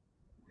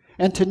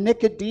 And to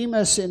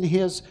Nicodemus, in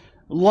his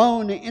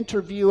lone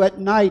interview at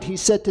night, he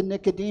said to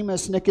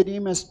Nicodemus,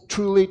 Nicodemus,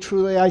 truly,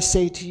 truly, I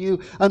say to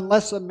you,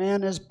 unless a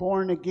man is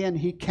born again,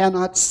 he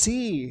cannot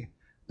see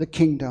the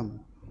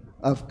kingdom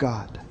of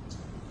God.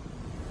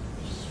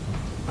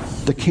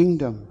 The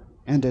kingdom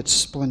and its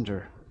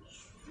splendor.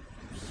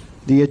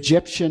 The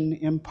Egyptian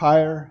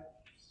empire,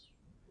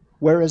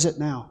 where is it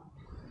now?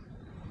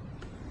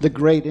 The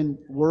great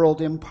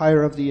world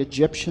empire of the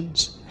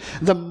Egyptians.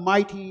 The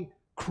mighty,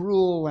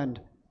 cruel, and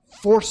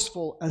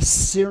forceful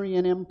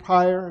Assyrian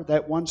empire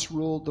that once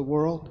ruled the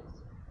world.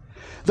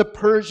 The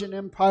Persian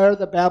empire,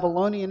 the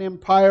Babylonian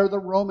empire, the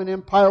Roman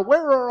empire.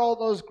 Where are all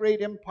those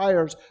great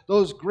empires,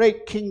 those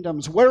great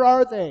kingdoms? Where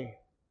are they?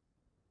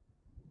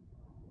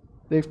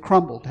 They've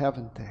crumbled,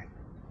 haven't they?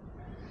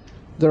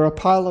 They're a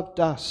pile of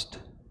dust.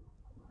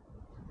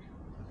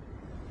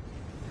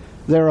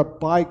 They're a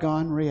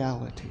bygone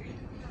reality.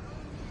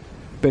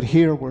 But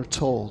here we're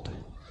told,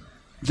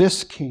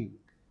 this king,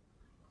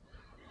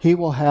 he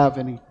will have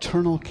an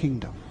eternal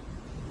kingdom.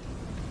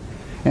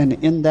 And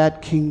in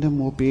that kingdom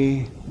will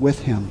be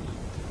with him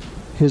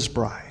his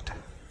bride,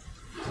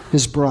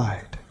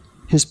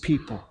 his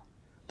people,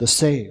 the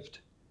saved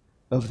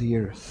of the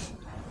earth.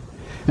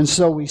 And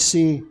so we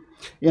see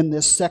in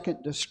this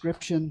second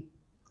description,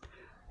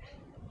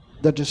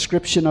 the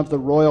description of the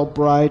royal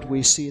bride,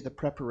 we see the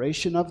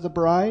preparation of the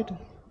bride,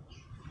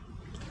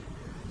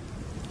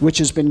 which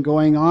has been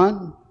going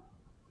on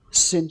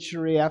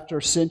century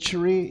after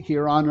century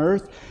here on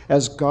earth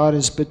as God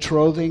is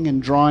betrothing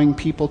and drawing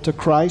people to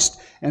Christ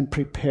and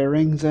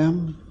preparing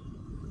them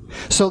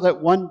so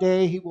that one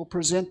day he will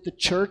present the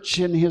church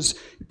in his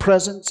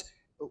presence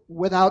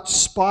without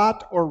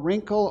spot or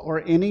wrinkle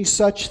or any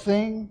such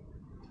thing.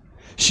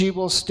 She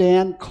will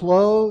stand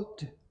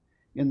clothed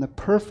in the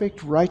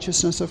perfect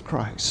righteousness of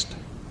Christ.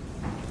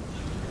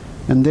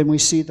 And then we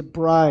see the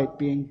bride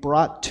being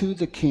brought to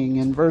the king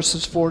in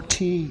verses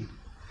 14.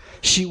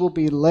 She will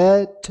be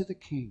led to the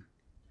king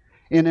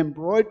in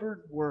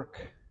embroidered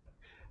work.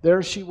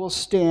 There she will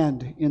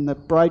stand in the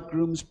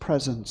bridegroom's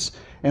presence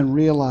and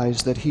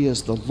realize that he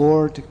is the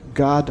Lord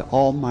God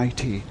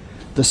Almighty,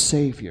 the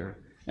Savior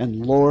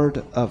and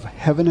Lord of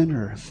heaven and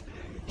earth.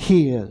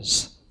 He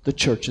is the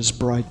church's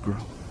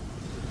bridegroom.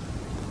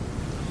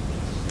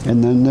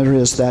 And then there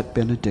is that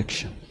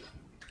benediction.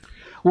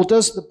 Well,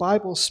 does the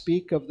Bible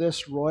speak of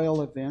this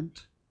royal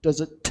event? Does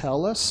it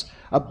tell us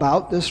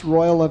about this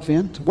royal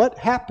event? What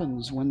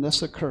happens when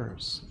this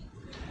occurs?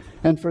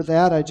 And for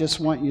that, I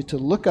just want you to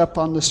look up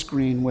on the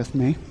screen with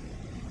me.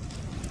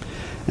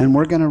 And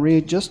we're going to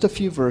read just a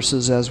few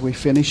verses as we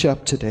finish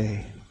up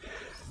today.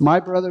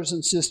 My brothers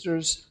and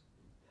sisters,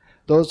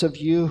 those of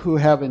you who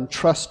have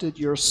entrusted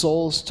your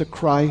souls to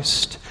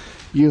Christ,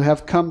 you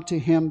have come to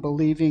him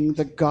believing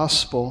the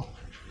gospel.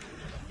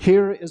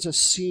 Here is a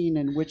scene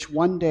in which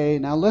one day,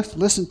 now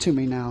listen to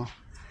me now,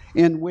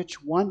 in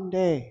which one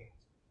day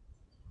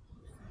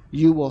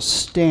you will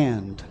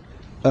stand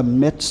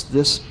amidst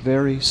this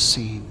very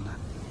scene.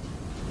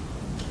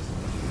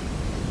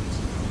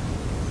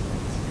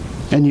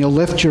 And you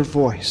lift your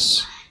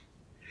voice.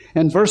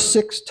 And verse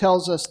 6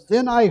 tells us,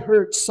 "Then I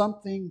heard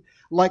something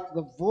like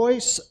the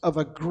voice of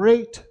a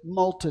great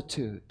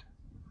multitude."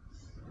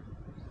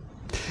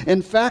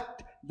 In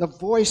fact, the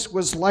voice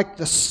was like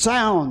the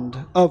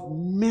sound of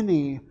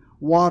many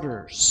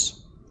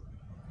waters.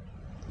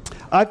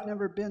 I've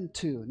never been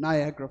to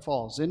Niagara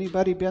Falls.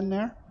 Anybody been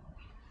there?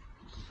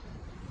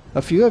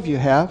 A few of you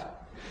have.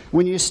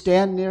 When you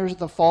stand near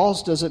the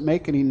falls, does it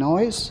make any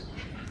noise?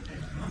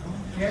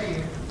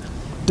 It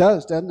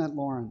does, doesn't it,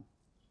 Lauren?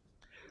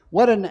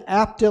 What an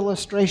apt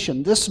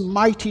illustration. This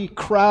mighty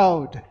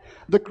crowd,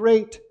 the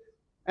great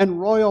and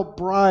royal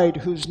bride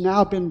who's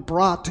now been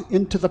brought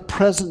into the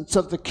presence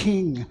of the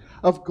King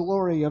of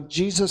glory, of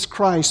Jesus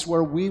Christ,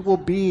 where we will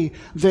be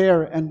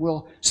there and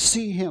will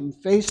see him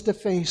face to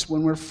face.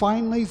 When we're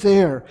finally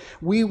there,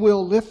 we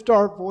will lift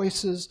our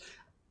voices,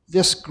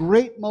 this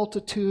great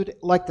multitude,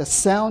 like the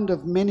sound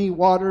of many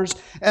waters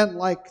and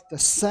like the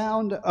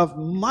sound of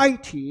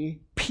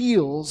mighty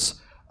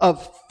peals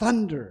of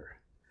thunder,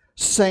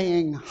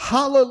 saying,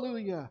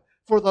 "Hallelujah,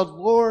 for the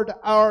Lord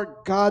our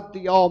God,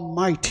 the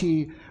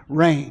Almighty,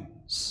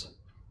 reigns."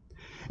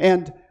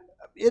 And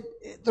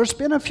there's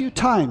been a few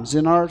times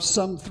in our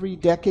some 3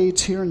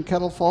 decades here in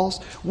Kettle Falls,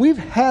 we've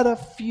had a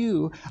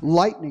few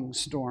lightning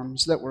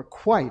storms that were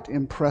quite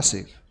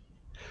impressive.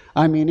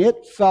 I mean,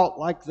 it felt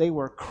like they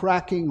were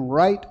cracking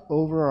right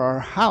over our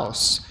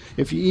house,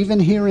 if you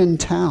even here in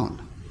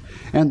town.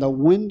 And the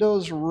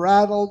windows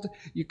rattled.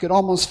 You could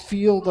almost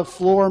feel the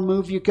floor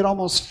move. You could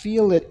almost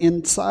feel it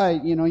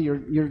inside. You know,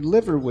 your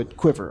liver would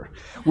quiver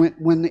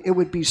when it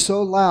would be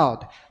so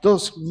loud.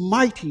 Those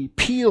mighty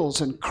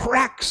peals and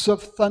cracks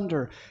of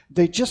thunder,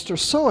 they just are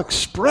so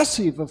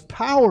expressive of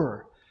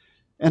power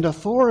and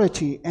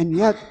authority. And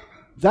yet,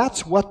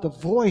 that's what the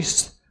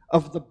voice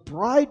of the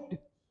bride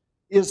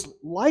is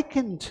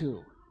likened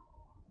to,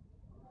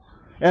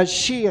 as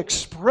she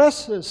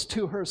expresses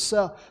to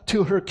herself,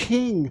 to her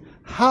King,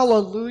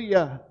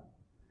 "Hallelujah,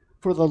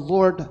 for the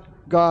Lord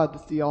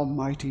God, the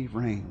Almighty,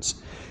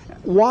 reigns."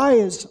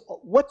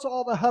 What's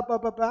all the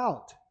hubbub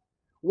about?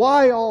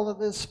 Why all of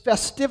this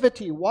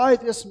festivity? Why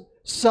this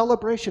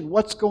celebration?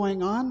 What's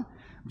going on?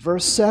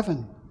 Verse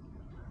 7.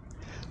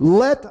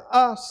 "Let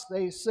us,"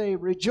 they say,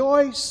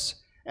 "rejoice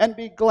and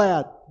be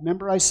glad."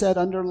 Remember I said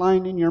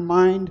underline in your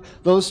mind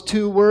those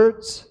 2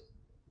 words?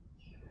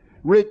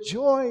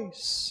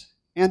 Rejoice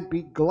and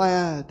be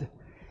glad,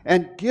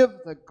 and give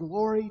the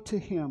glory to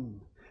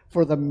him.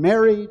 For the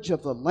marriage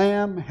of the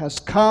Lamb has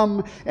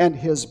come, and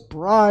his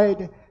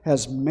bride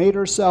has made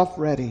herself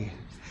ready.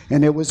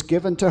 And it was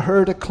given to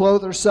her to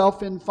clothe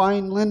herself in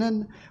fine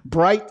linen,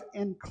 bright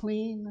and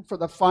clean, for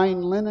the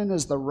fine linen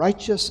is the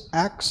righteous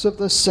acts of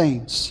the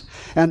saints.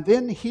 And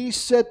then he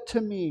said to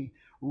me,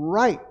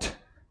 "Write,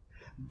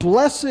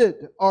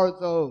 blessed are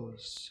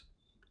those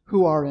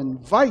who are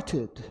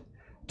invited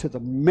to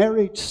the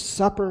marriage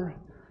supper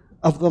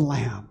of the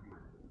Lamb."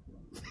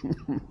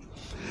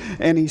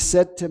 And he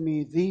said to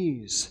me,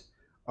 "These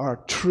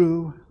are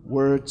true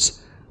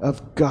words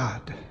of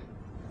God."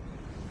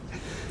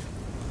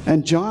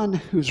 And John,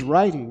 who's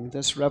writing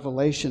this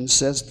revelation,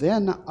 says,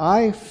 "Then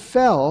I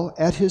fell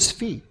at his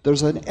feet."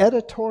 There's an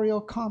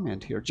editorial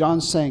comment here.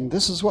 John's saying,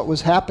 this is what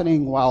was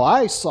happening while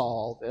I saw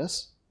all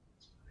this.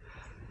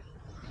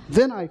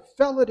 "Then I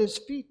fell at his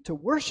feet to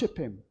worship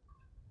him."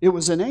 It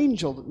was an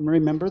angel,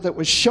 remember, that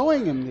was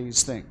showing him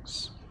these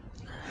things.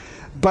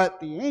 But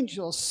the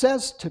angel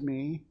said to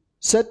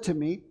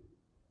me,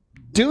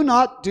 "Do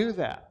not do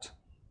that."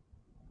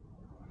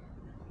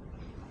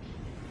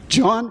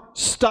 John,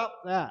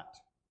 stop that.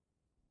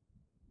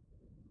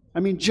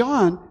 I mean,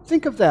 John,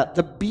 think of that.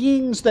 The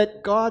beings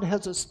that God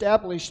has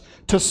established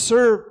to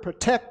serve,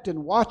 protect,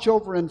 and watch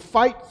over and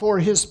fight for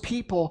his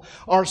people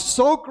are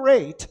so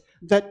great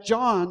that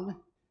John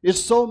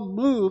is so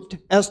moved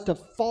as to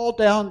fall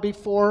down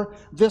before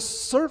this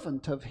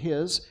servant of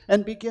his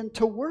and begin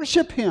to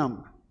worship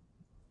him,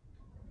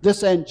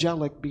 this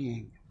angelic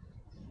being.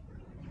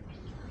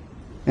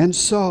 And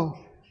so,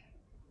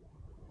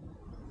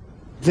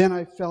 then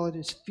I fell at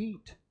his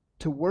feet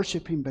to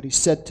worship him, but he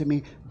said to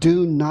me,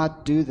 "Do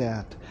not do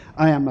that.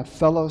 I am a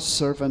fellow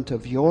servant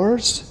of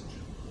yours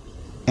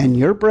and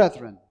your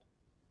brethren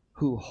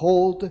who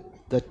hold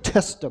the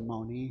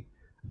testimony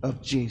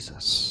of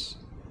Jesus."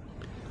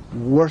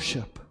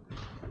 Worship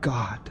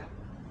God.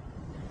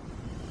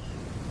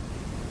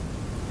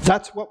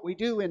 That's what we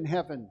do in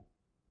heaven.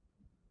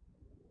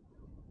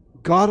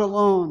 God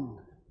alone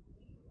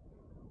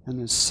and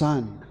his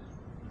Son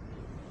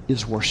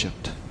is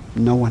worshipped,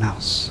 no one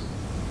else.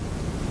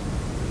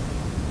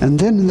 And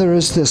then there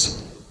is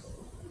this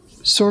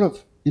sort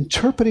of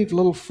interpretive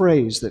little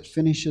phrase that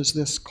finishes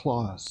this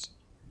clause.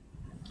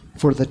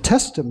 "For the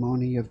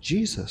testimony of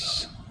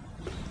Jesus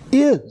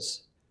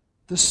is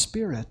the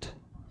spirit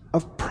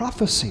of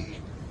prophecy."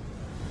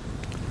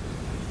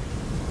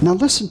 Now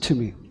listen to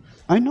me.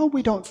 I know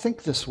we don't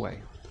think this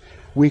way.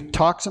 We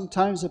talk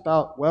sometimes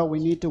about, well, we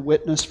need to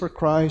witness for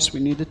Christ. We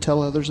need to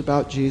tell others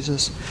about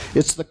Jesus.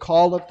 It's the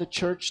call of the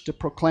church to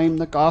proclaim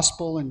the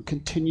gospel and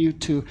continue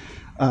to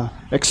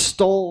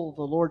extol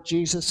the Lord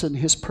Jesus and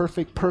his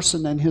perfect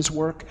person and his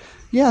work.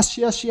 Yes,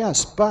 yes,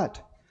 yes.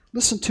 But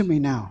listen to me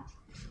now.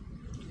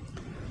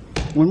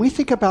 When we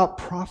think about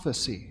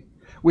prophecy,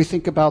 we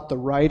think about the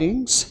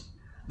writings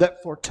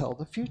that foretell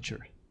the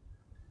future.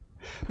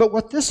 But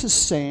what this is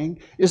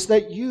saying is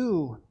that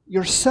you,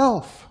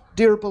 yourself,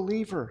 dear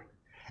believer,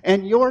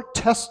 and your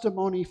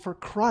testimony for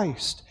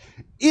Christ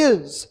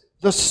is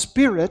the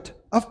spirit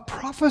of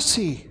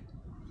prophecy.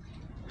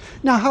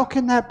 Now, how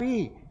can that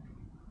be?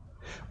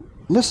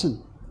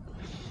 Listen,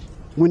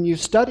 when you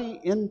study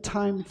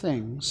end-time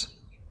things,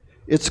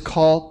 it's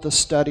called the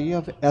study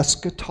of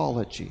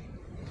eschatology.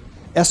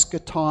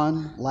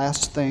 Eschaton,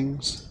 last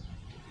things.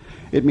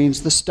 It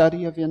means the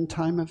study of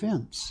end-time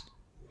events.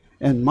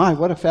 And my,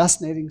 what a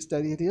fascinating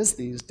study it is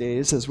these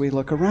days as we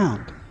look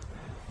around.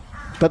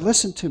 But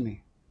listen to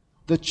me.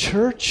 The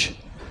church,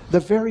 the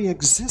very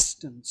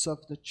existence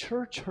of the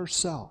church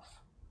herself,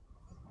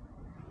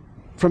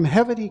 from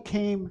heaven he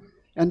came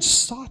and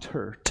sought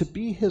her to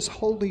be his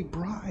holy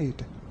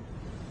bride.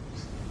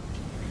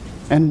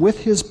 And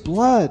with his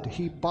blood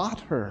he bought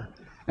her,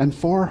 and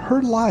for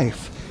her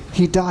life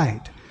he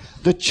died.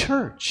 The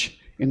church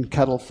in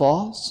Kettle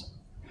Falls,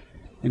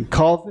 in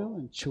Colville,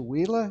 in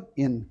Chewelah,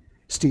 in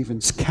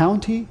Stevens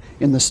County,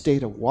 in the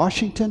state of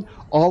Washington,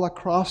 all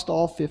across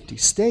all 50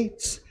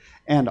 states,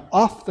 and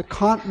off the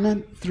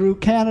continent through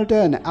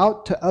Canada and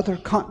out to other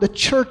continents. The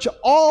church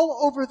all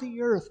over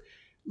the earth,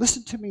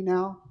 listen to me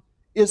now,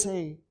 is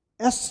a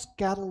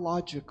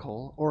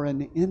eschatological or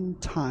an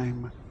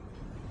end-time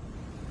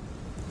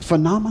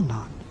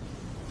phenomenon.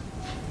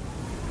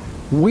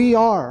 We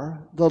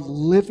are the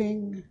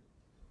living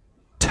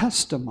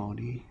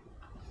testimony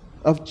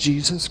of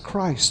Jesus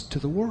Christ to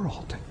the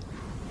world.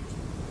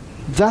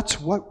 That's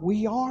what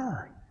we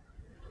are,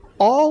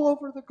 all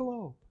over the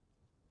globe.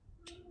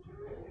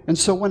 And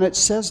so when it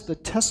says the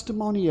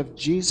testimony of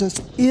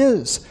Jesus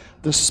is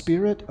the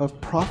spirit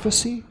of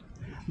prophecy,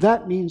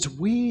 that means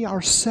we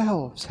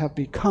ourselves have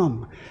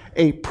become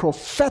a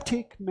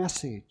prophetic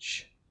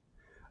message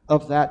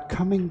of that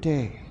coming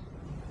day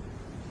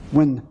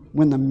when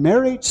the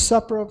marriage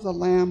supper of the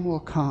Lamb will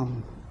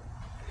come.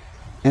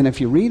 And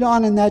if you read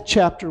on in that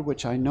chapter,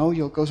 which I know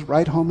you'll go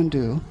right home and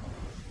do,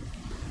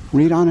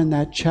 read on in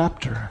that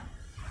chapter,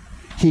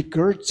 he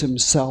girds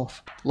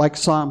himself like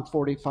Psalm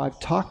 45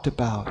 talked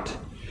about,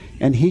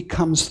 and he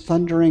comes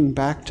thundering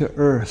back to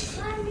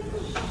earth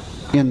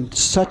in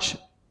such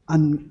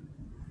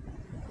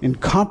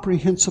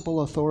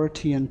incomprehensible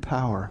authority and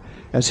power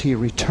as he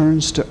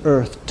returns to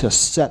earth to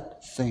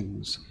set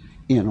things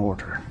in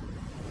order.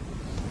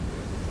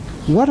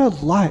 What a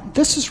life.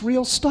 This is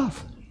real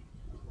stuff.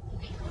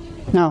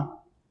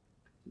 Now,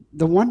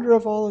 the wonder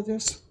of all of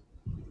this,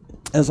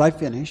 as I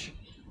finish,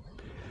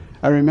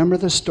 I remember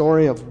the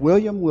story of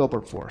William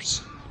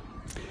Wilberforce.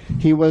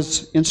 He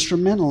was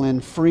instrumental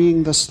in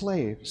freeing the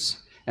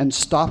slaves and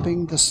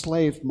stopping the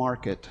slave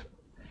market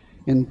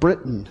in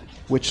Britain,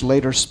 which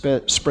later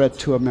spread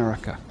to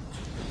America.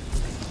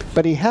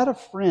 But he had a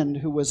friend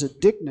who was a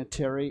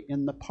dignitary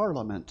in the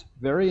Parliament,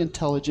 very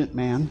intelligent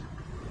man,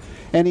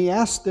 and he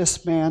asked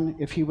this man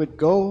if he would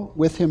go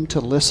with him to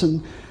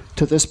listen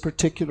to this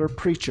particular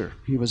preacher.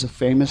 He was a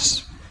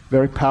famous,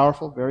 very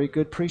powerful, very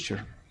good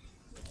preacher.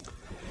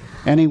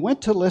 And he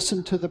went to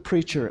listen to the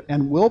preacher,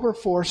 and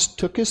Wilberforce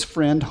took his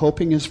friend,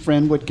 hoping his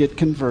friend would get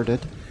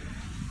converted.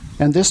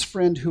 And this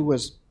friend, who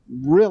was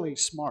really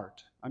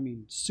smart, I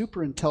mean,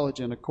 super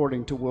intelligent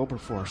according to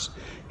Wilberforce,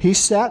 he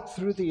sat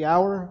through the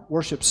hour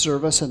worship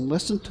service and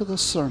listened to the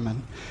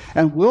sermon.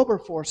 And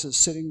Wilberforce is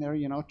sitting there,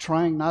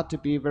 trying not to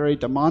be very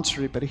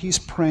demonstrative, but he's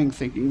praying,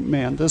 thinking,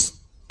 man, this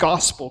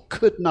gospel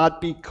could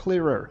not be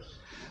clearer.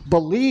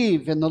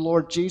 Believe in the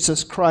Lord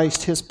Jesus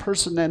Christ, his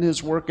person and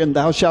his work, and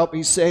thou shalt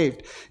be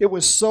saved. It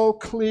was so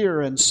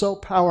clear and so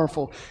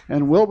powerful.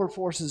 And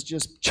Wilberforce is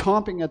just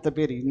chomping at the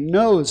bit. He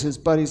knows his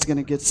buddy's going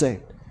to get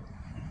saved.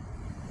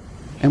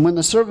 And when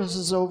the service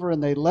is over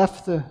and they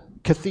left the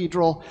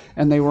cathedral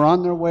and they were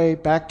on their way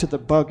back to the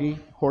buggy,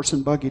 horse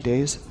and buggy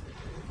days,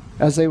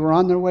 as they were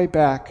on their way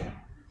back,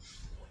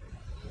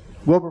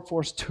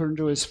 Wilberforce turned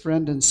to his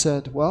friend and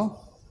said,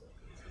 well,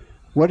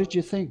 what did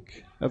you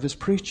think of his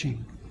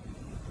preaching?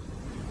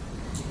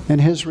 And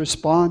his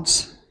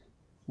response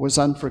was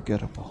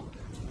unforgettable.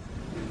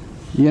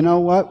 You know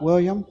what,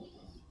 William?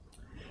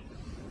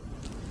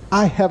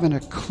 I haven't a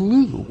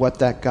clue what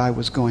that guy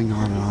was going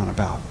on and on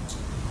about.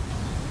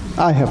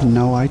 I have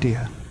no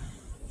idea.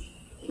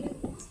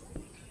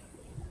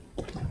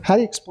 How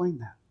do you explain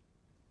that?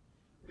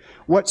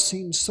 What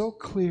seems so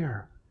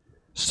clear,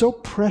 so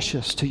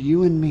precious to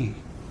you and me,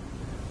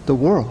 the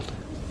world,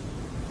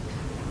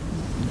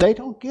 they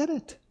don't get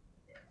it.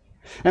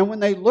 And when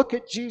they look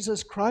at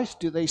Jesus Christ,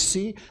 do they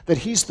see that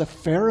he's the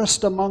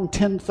fairest among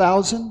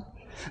 10,000?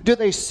 Do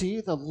they see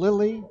the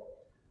lily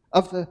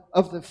of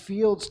the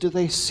fields? Do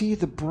they see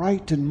the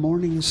bright and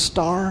morning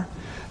star?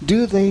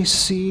 Do they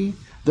see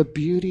the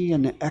beauty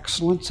and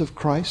excellence of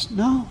Christ?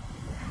 No.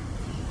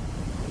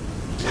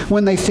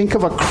 When they think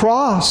of a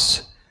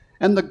cross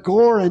and the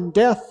gore and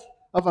death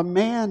of a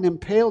man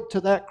impaled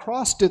to that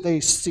cross, do they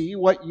see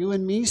what you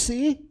and me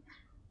see?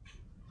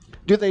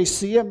 Do they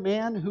see a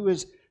man who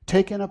has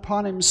taken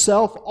upon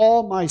himself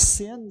all my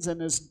sins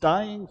and is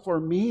dying for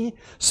me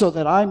so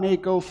that I may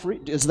go free?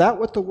 Is that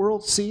what the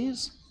world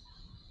sees?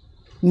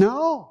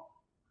 No.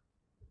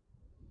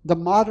 The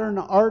modern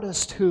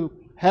artist who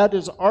had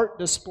his art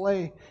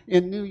display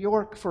in New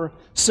York for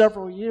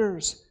several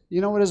years,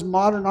 you know what his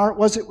modern art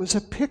was? It was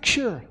a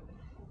picture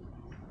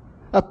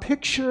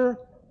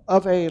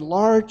of a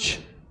large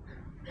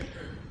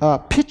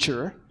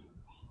pitcher,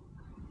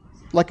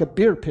 like a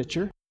beer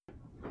pitcher,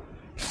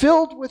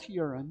 filled with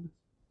urine,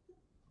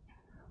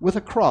 with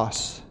a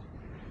cross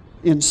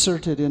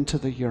inserted into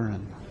the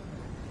urine.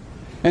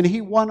 And he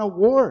won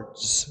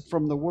awards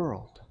from the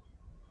world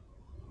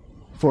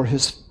for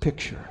his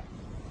picture.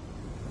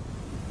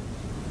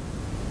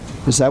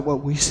 Is that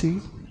what we see?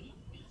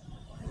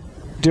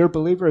 Dear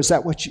believer, is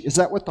that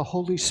what the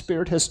Holy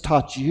Spirit has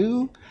taught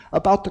you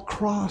about the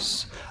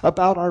cross,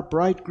 about our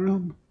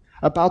bridegroom,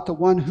 about the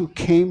one who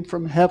came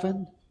from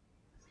heaven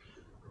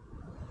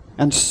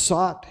and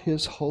sought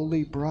his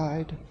holy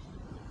bride?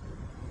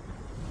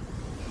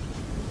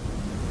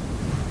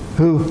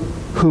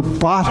 Who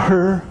bought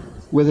her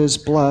with his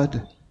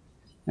blood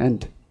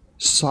and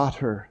sought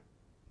her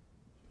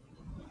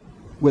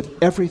with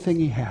everything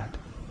he had.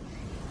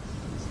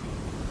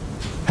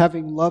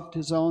 Having loved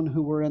his own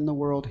who were in the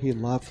world, he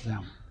loved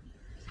them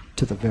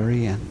to the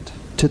very end,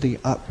 to the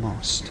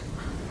utmost.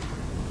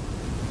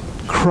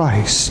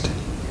 Christ,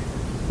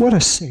 what a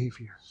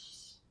Savior.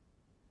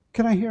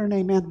 Can I hear an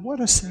amen?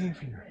 What a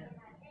Savior.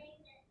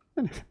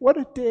 And what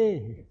a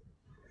day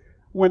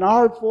when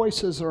our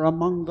voices are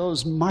among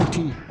those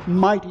mighty,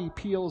 mighty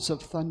peals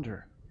of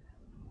thunder.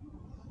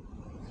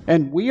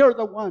 And we are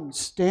the ones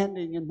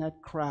standing in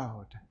that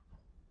crowd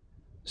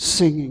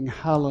singing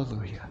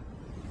hallelujah.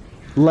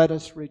 Let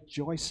us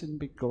rejoice and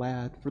be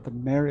glad, for the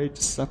marriage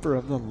supper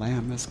of the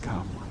Lamb has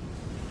come.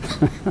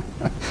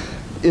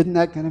 Isn't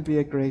that going to be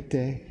a great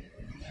day?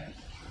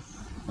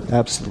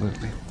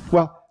 Absolutely.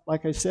 Well,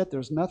 like I said,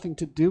 there's nothing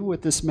to do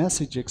with this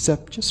message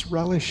except just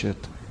relish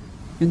it.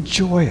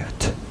 Enjoy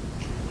it.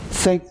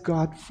 Thank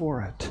God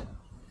for it.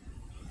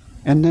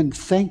 And then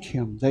thank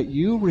Him that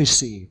you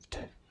received.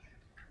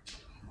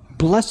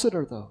 Blessed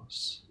are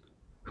those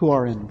who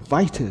are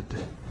invited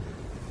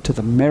to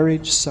the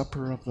marriage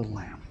supper of the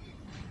Lamb.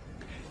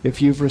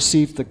 If you've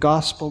received the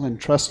gospel and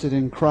trusted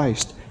in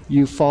Christ,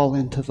 you fall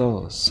into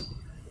those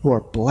who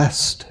are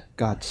blessed,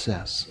 God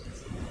says.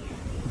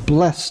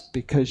 Blessed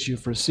because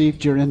you've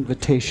received your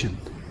invitation,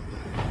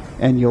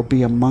 and you'll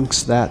be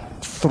amongst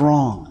that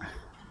throng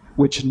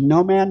which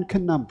no man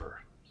can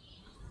number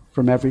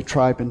from every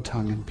tribe and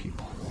tongue and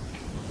people.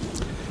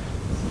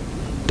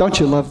 Don't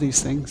you love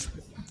these things?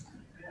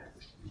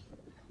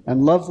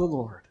 And love the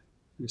Lord.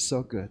 He's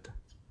so good.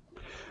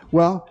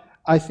 Well,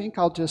 I think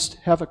I'll just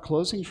have a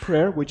closing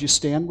prayer. Would you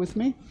stand with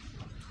me?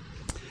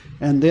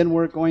 And then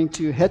we're going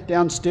to head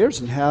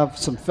downstairs and have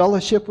some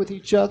fellowship with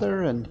each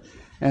other.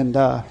 And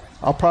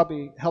I'll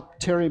probably help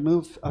Terry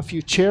move a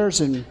few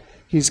chairs, and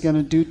he's going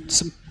to do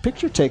some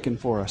picture taking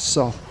for us.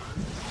 So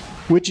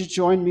would you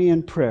join me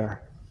in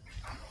prayer?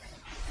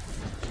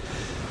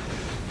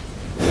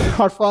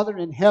 Our Father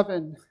in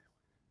heaven,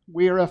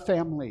 we are a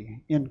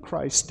family in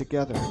Christ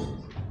together.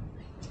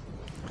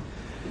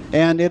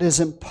 And it is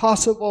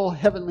impossible,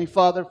 Heavenly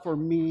Father, for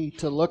me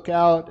to look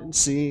out and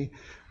see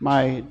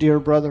my dear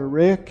brother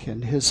Rick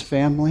and his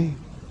family,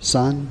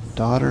 son,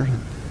 daughter,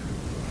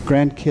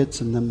 grandkids,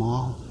 and them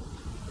all.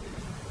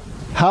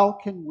 How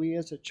can we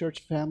as a church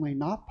family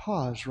not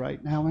pause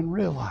right now and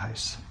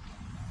realize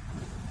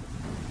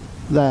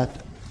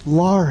that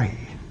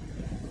Laurie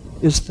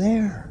is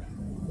there?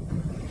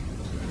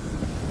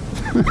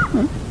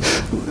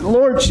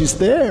 Lord, she's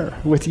there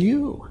with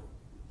you.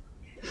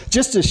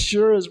 Just as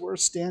sure as we're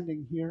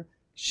standing here,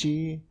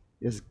 she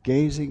is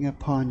gazing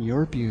upon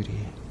your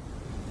beauty,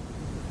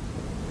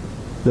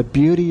 the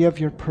beauty of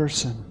your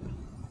person,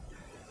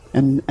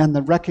 and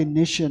the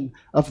recognition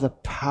of the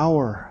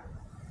power,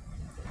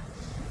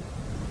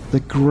 the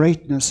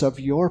greatness of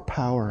your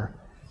power,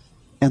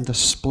 and the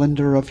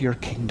splendor of your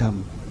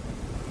kingdom.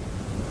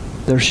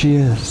 There she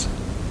is.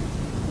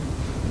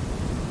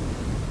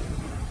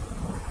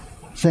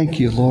 Thank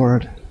you,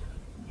 Lord,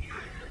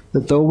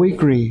 that though we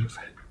grieve,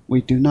 we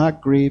do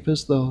not grieve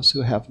as those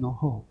who have no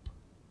hope.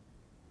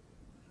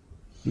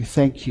 We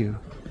thank you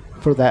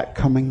for that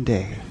coming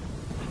day.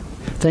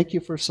 Thank you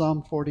for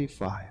Psalm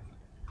 45.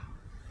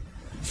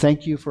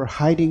 Thank you for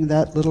hiding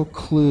that little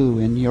clue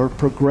in your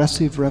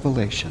progressive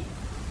revelation.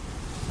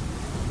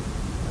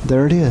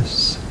 There it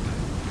is.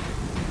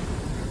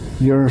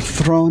 Your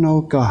throne,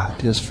 O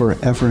God, is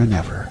forever and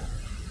ever.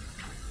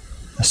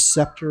 The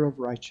scepter of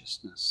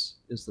righteousness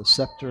is the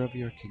scepter of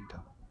your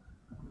kingdom.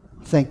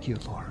 Thank you,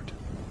 Lord.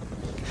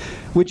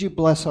 Would you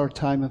bless our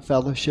time of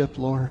fellowship,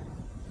 Lord?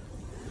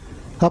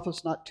 Help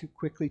us not too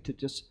quickly to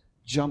just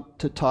jump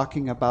to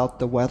talking about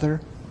the weather,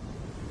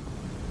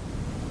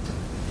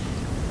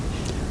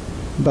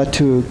 but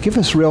to give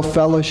us real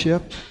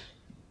fellowship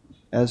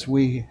as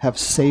we have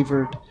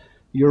savored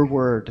your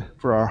word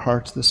for our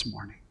hearts this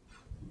morning.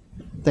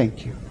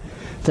 Thank you.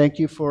 Thank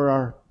you for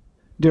our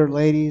dear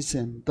ladies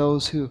and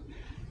those who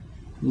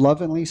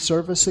lovingly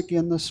serve us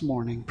again this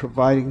morning,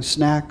 providing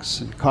snacks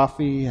and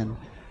coffee and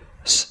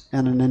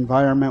an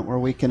environment where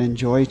we can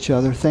enjoy each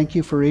other. Thank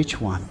you for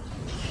each one.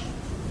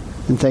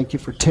 And thank you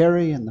for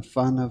Terry and the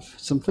fun of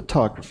some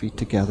photography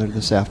together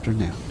this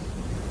afternoon.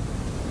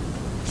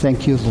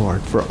 Thank you,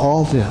 Lord, for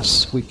all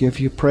this. We give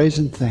you praise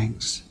and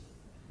thanks.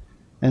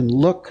 And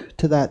look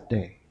to that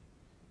day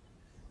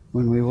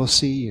when we will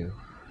see you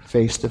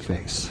face to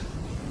face.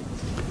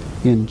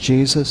 In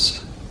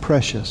Jesus'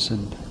 precious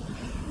and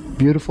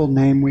beautiful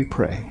name we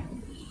pray.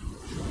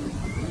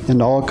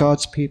 And all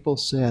God's people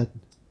said,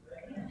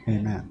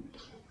 Amen.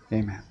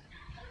 Amen.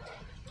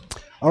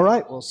 All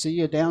right, we'll see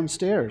you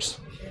downstairs.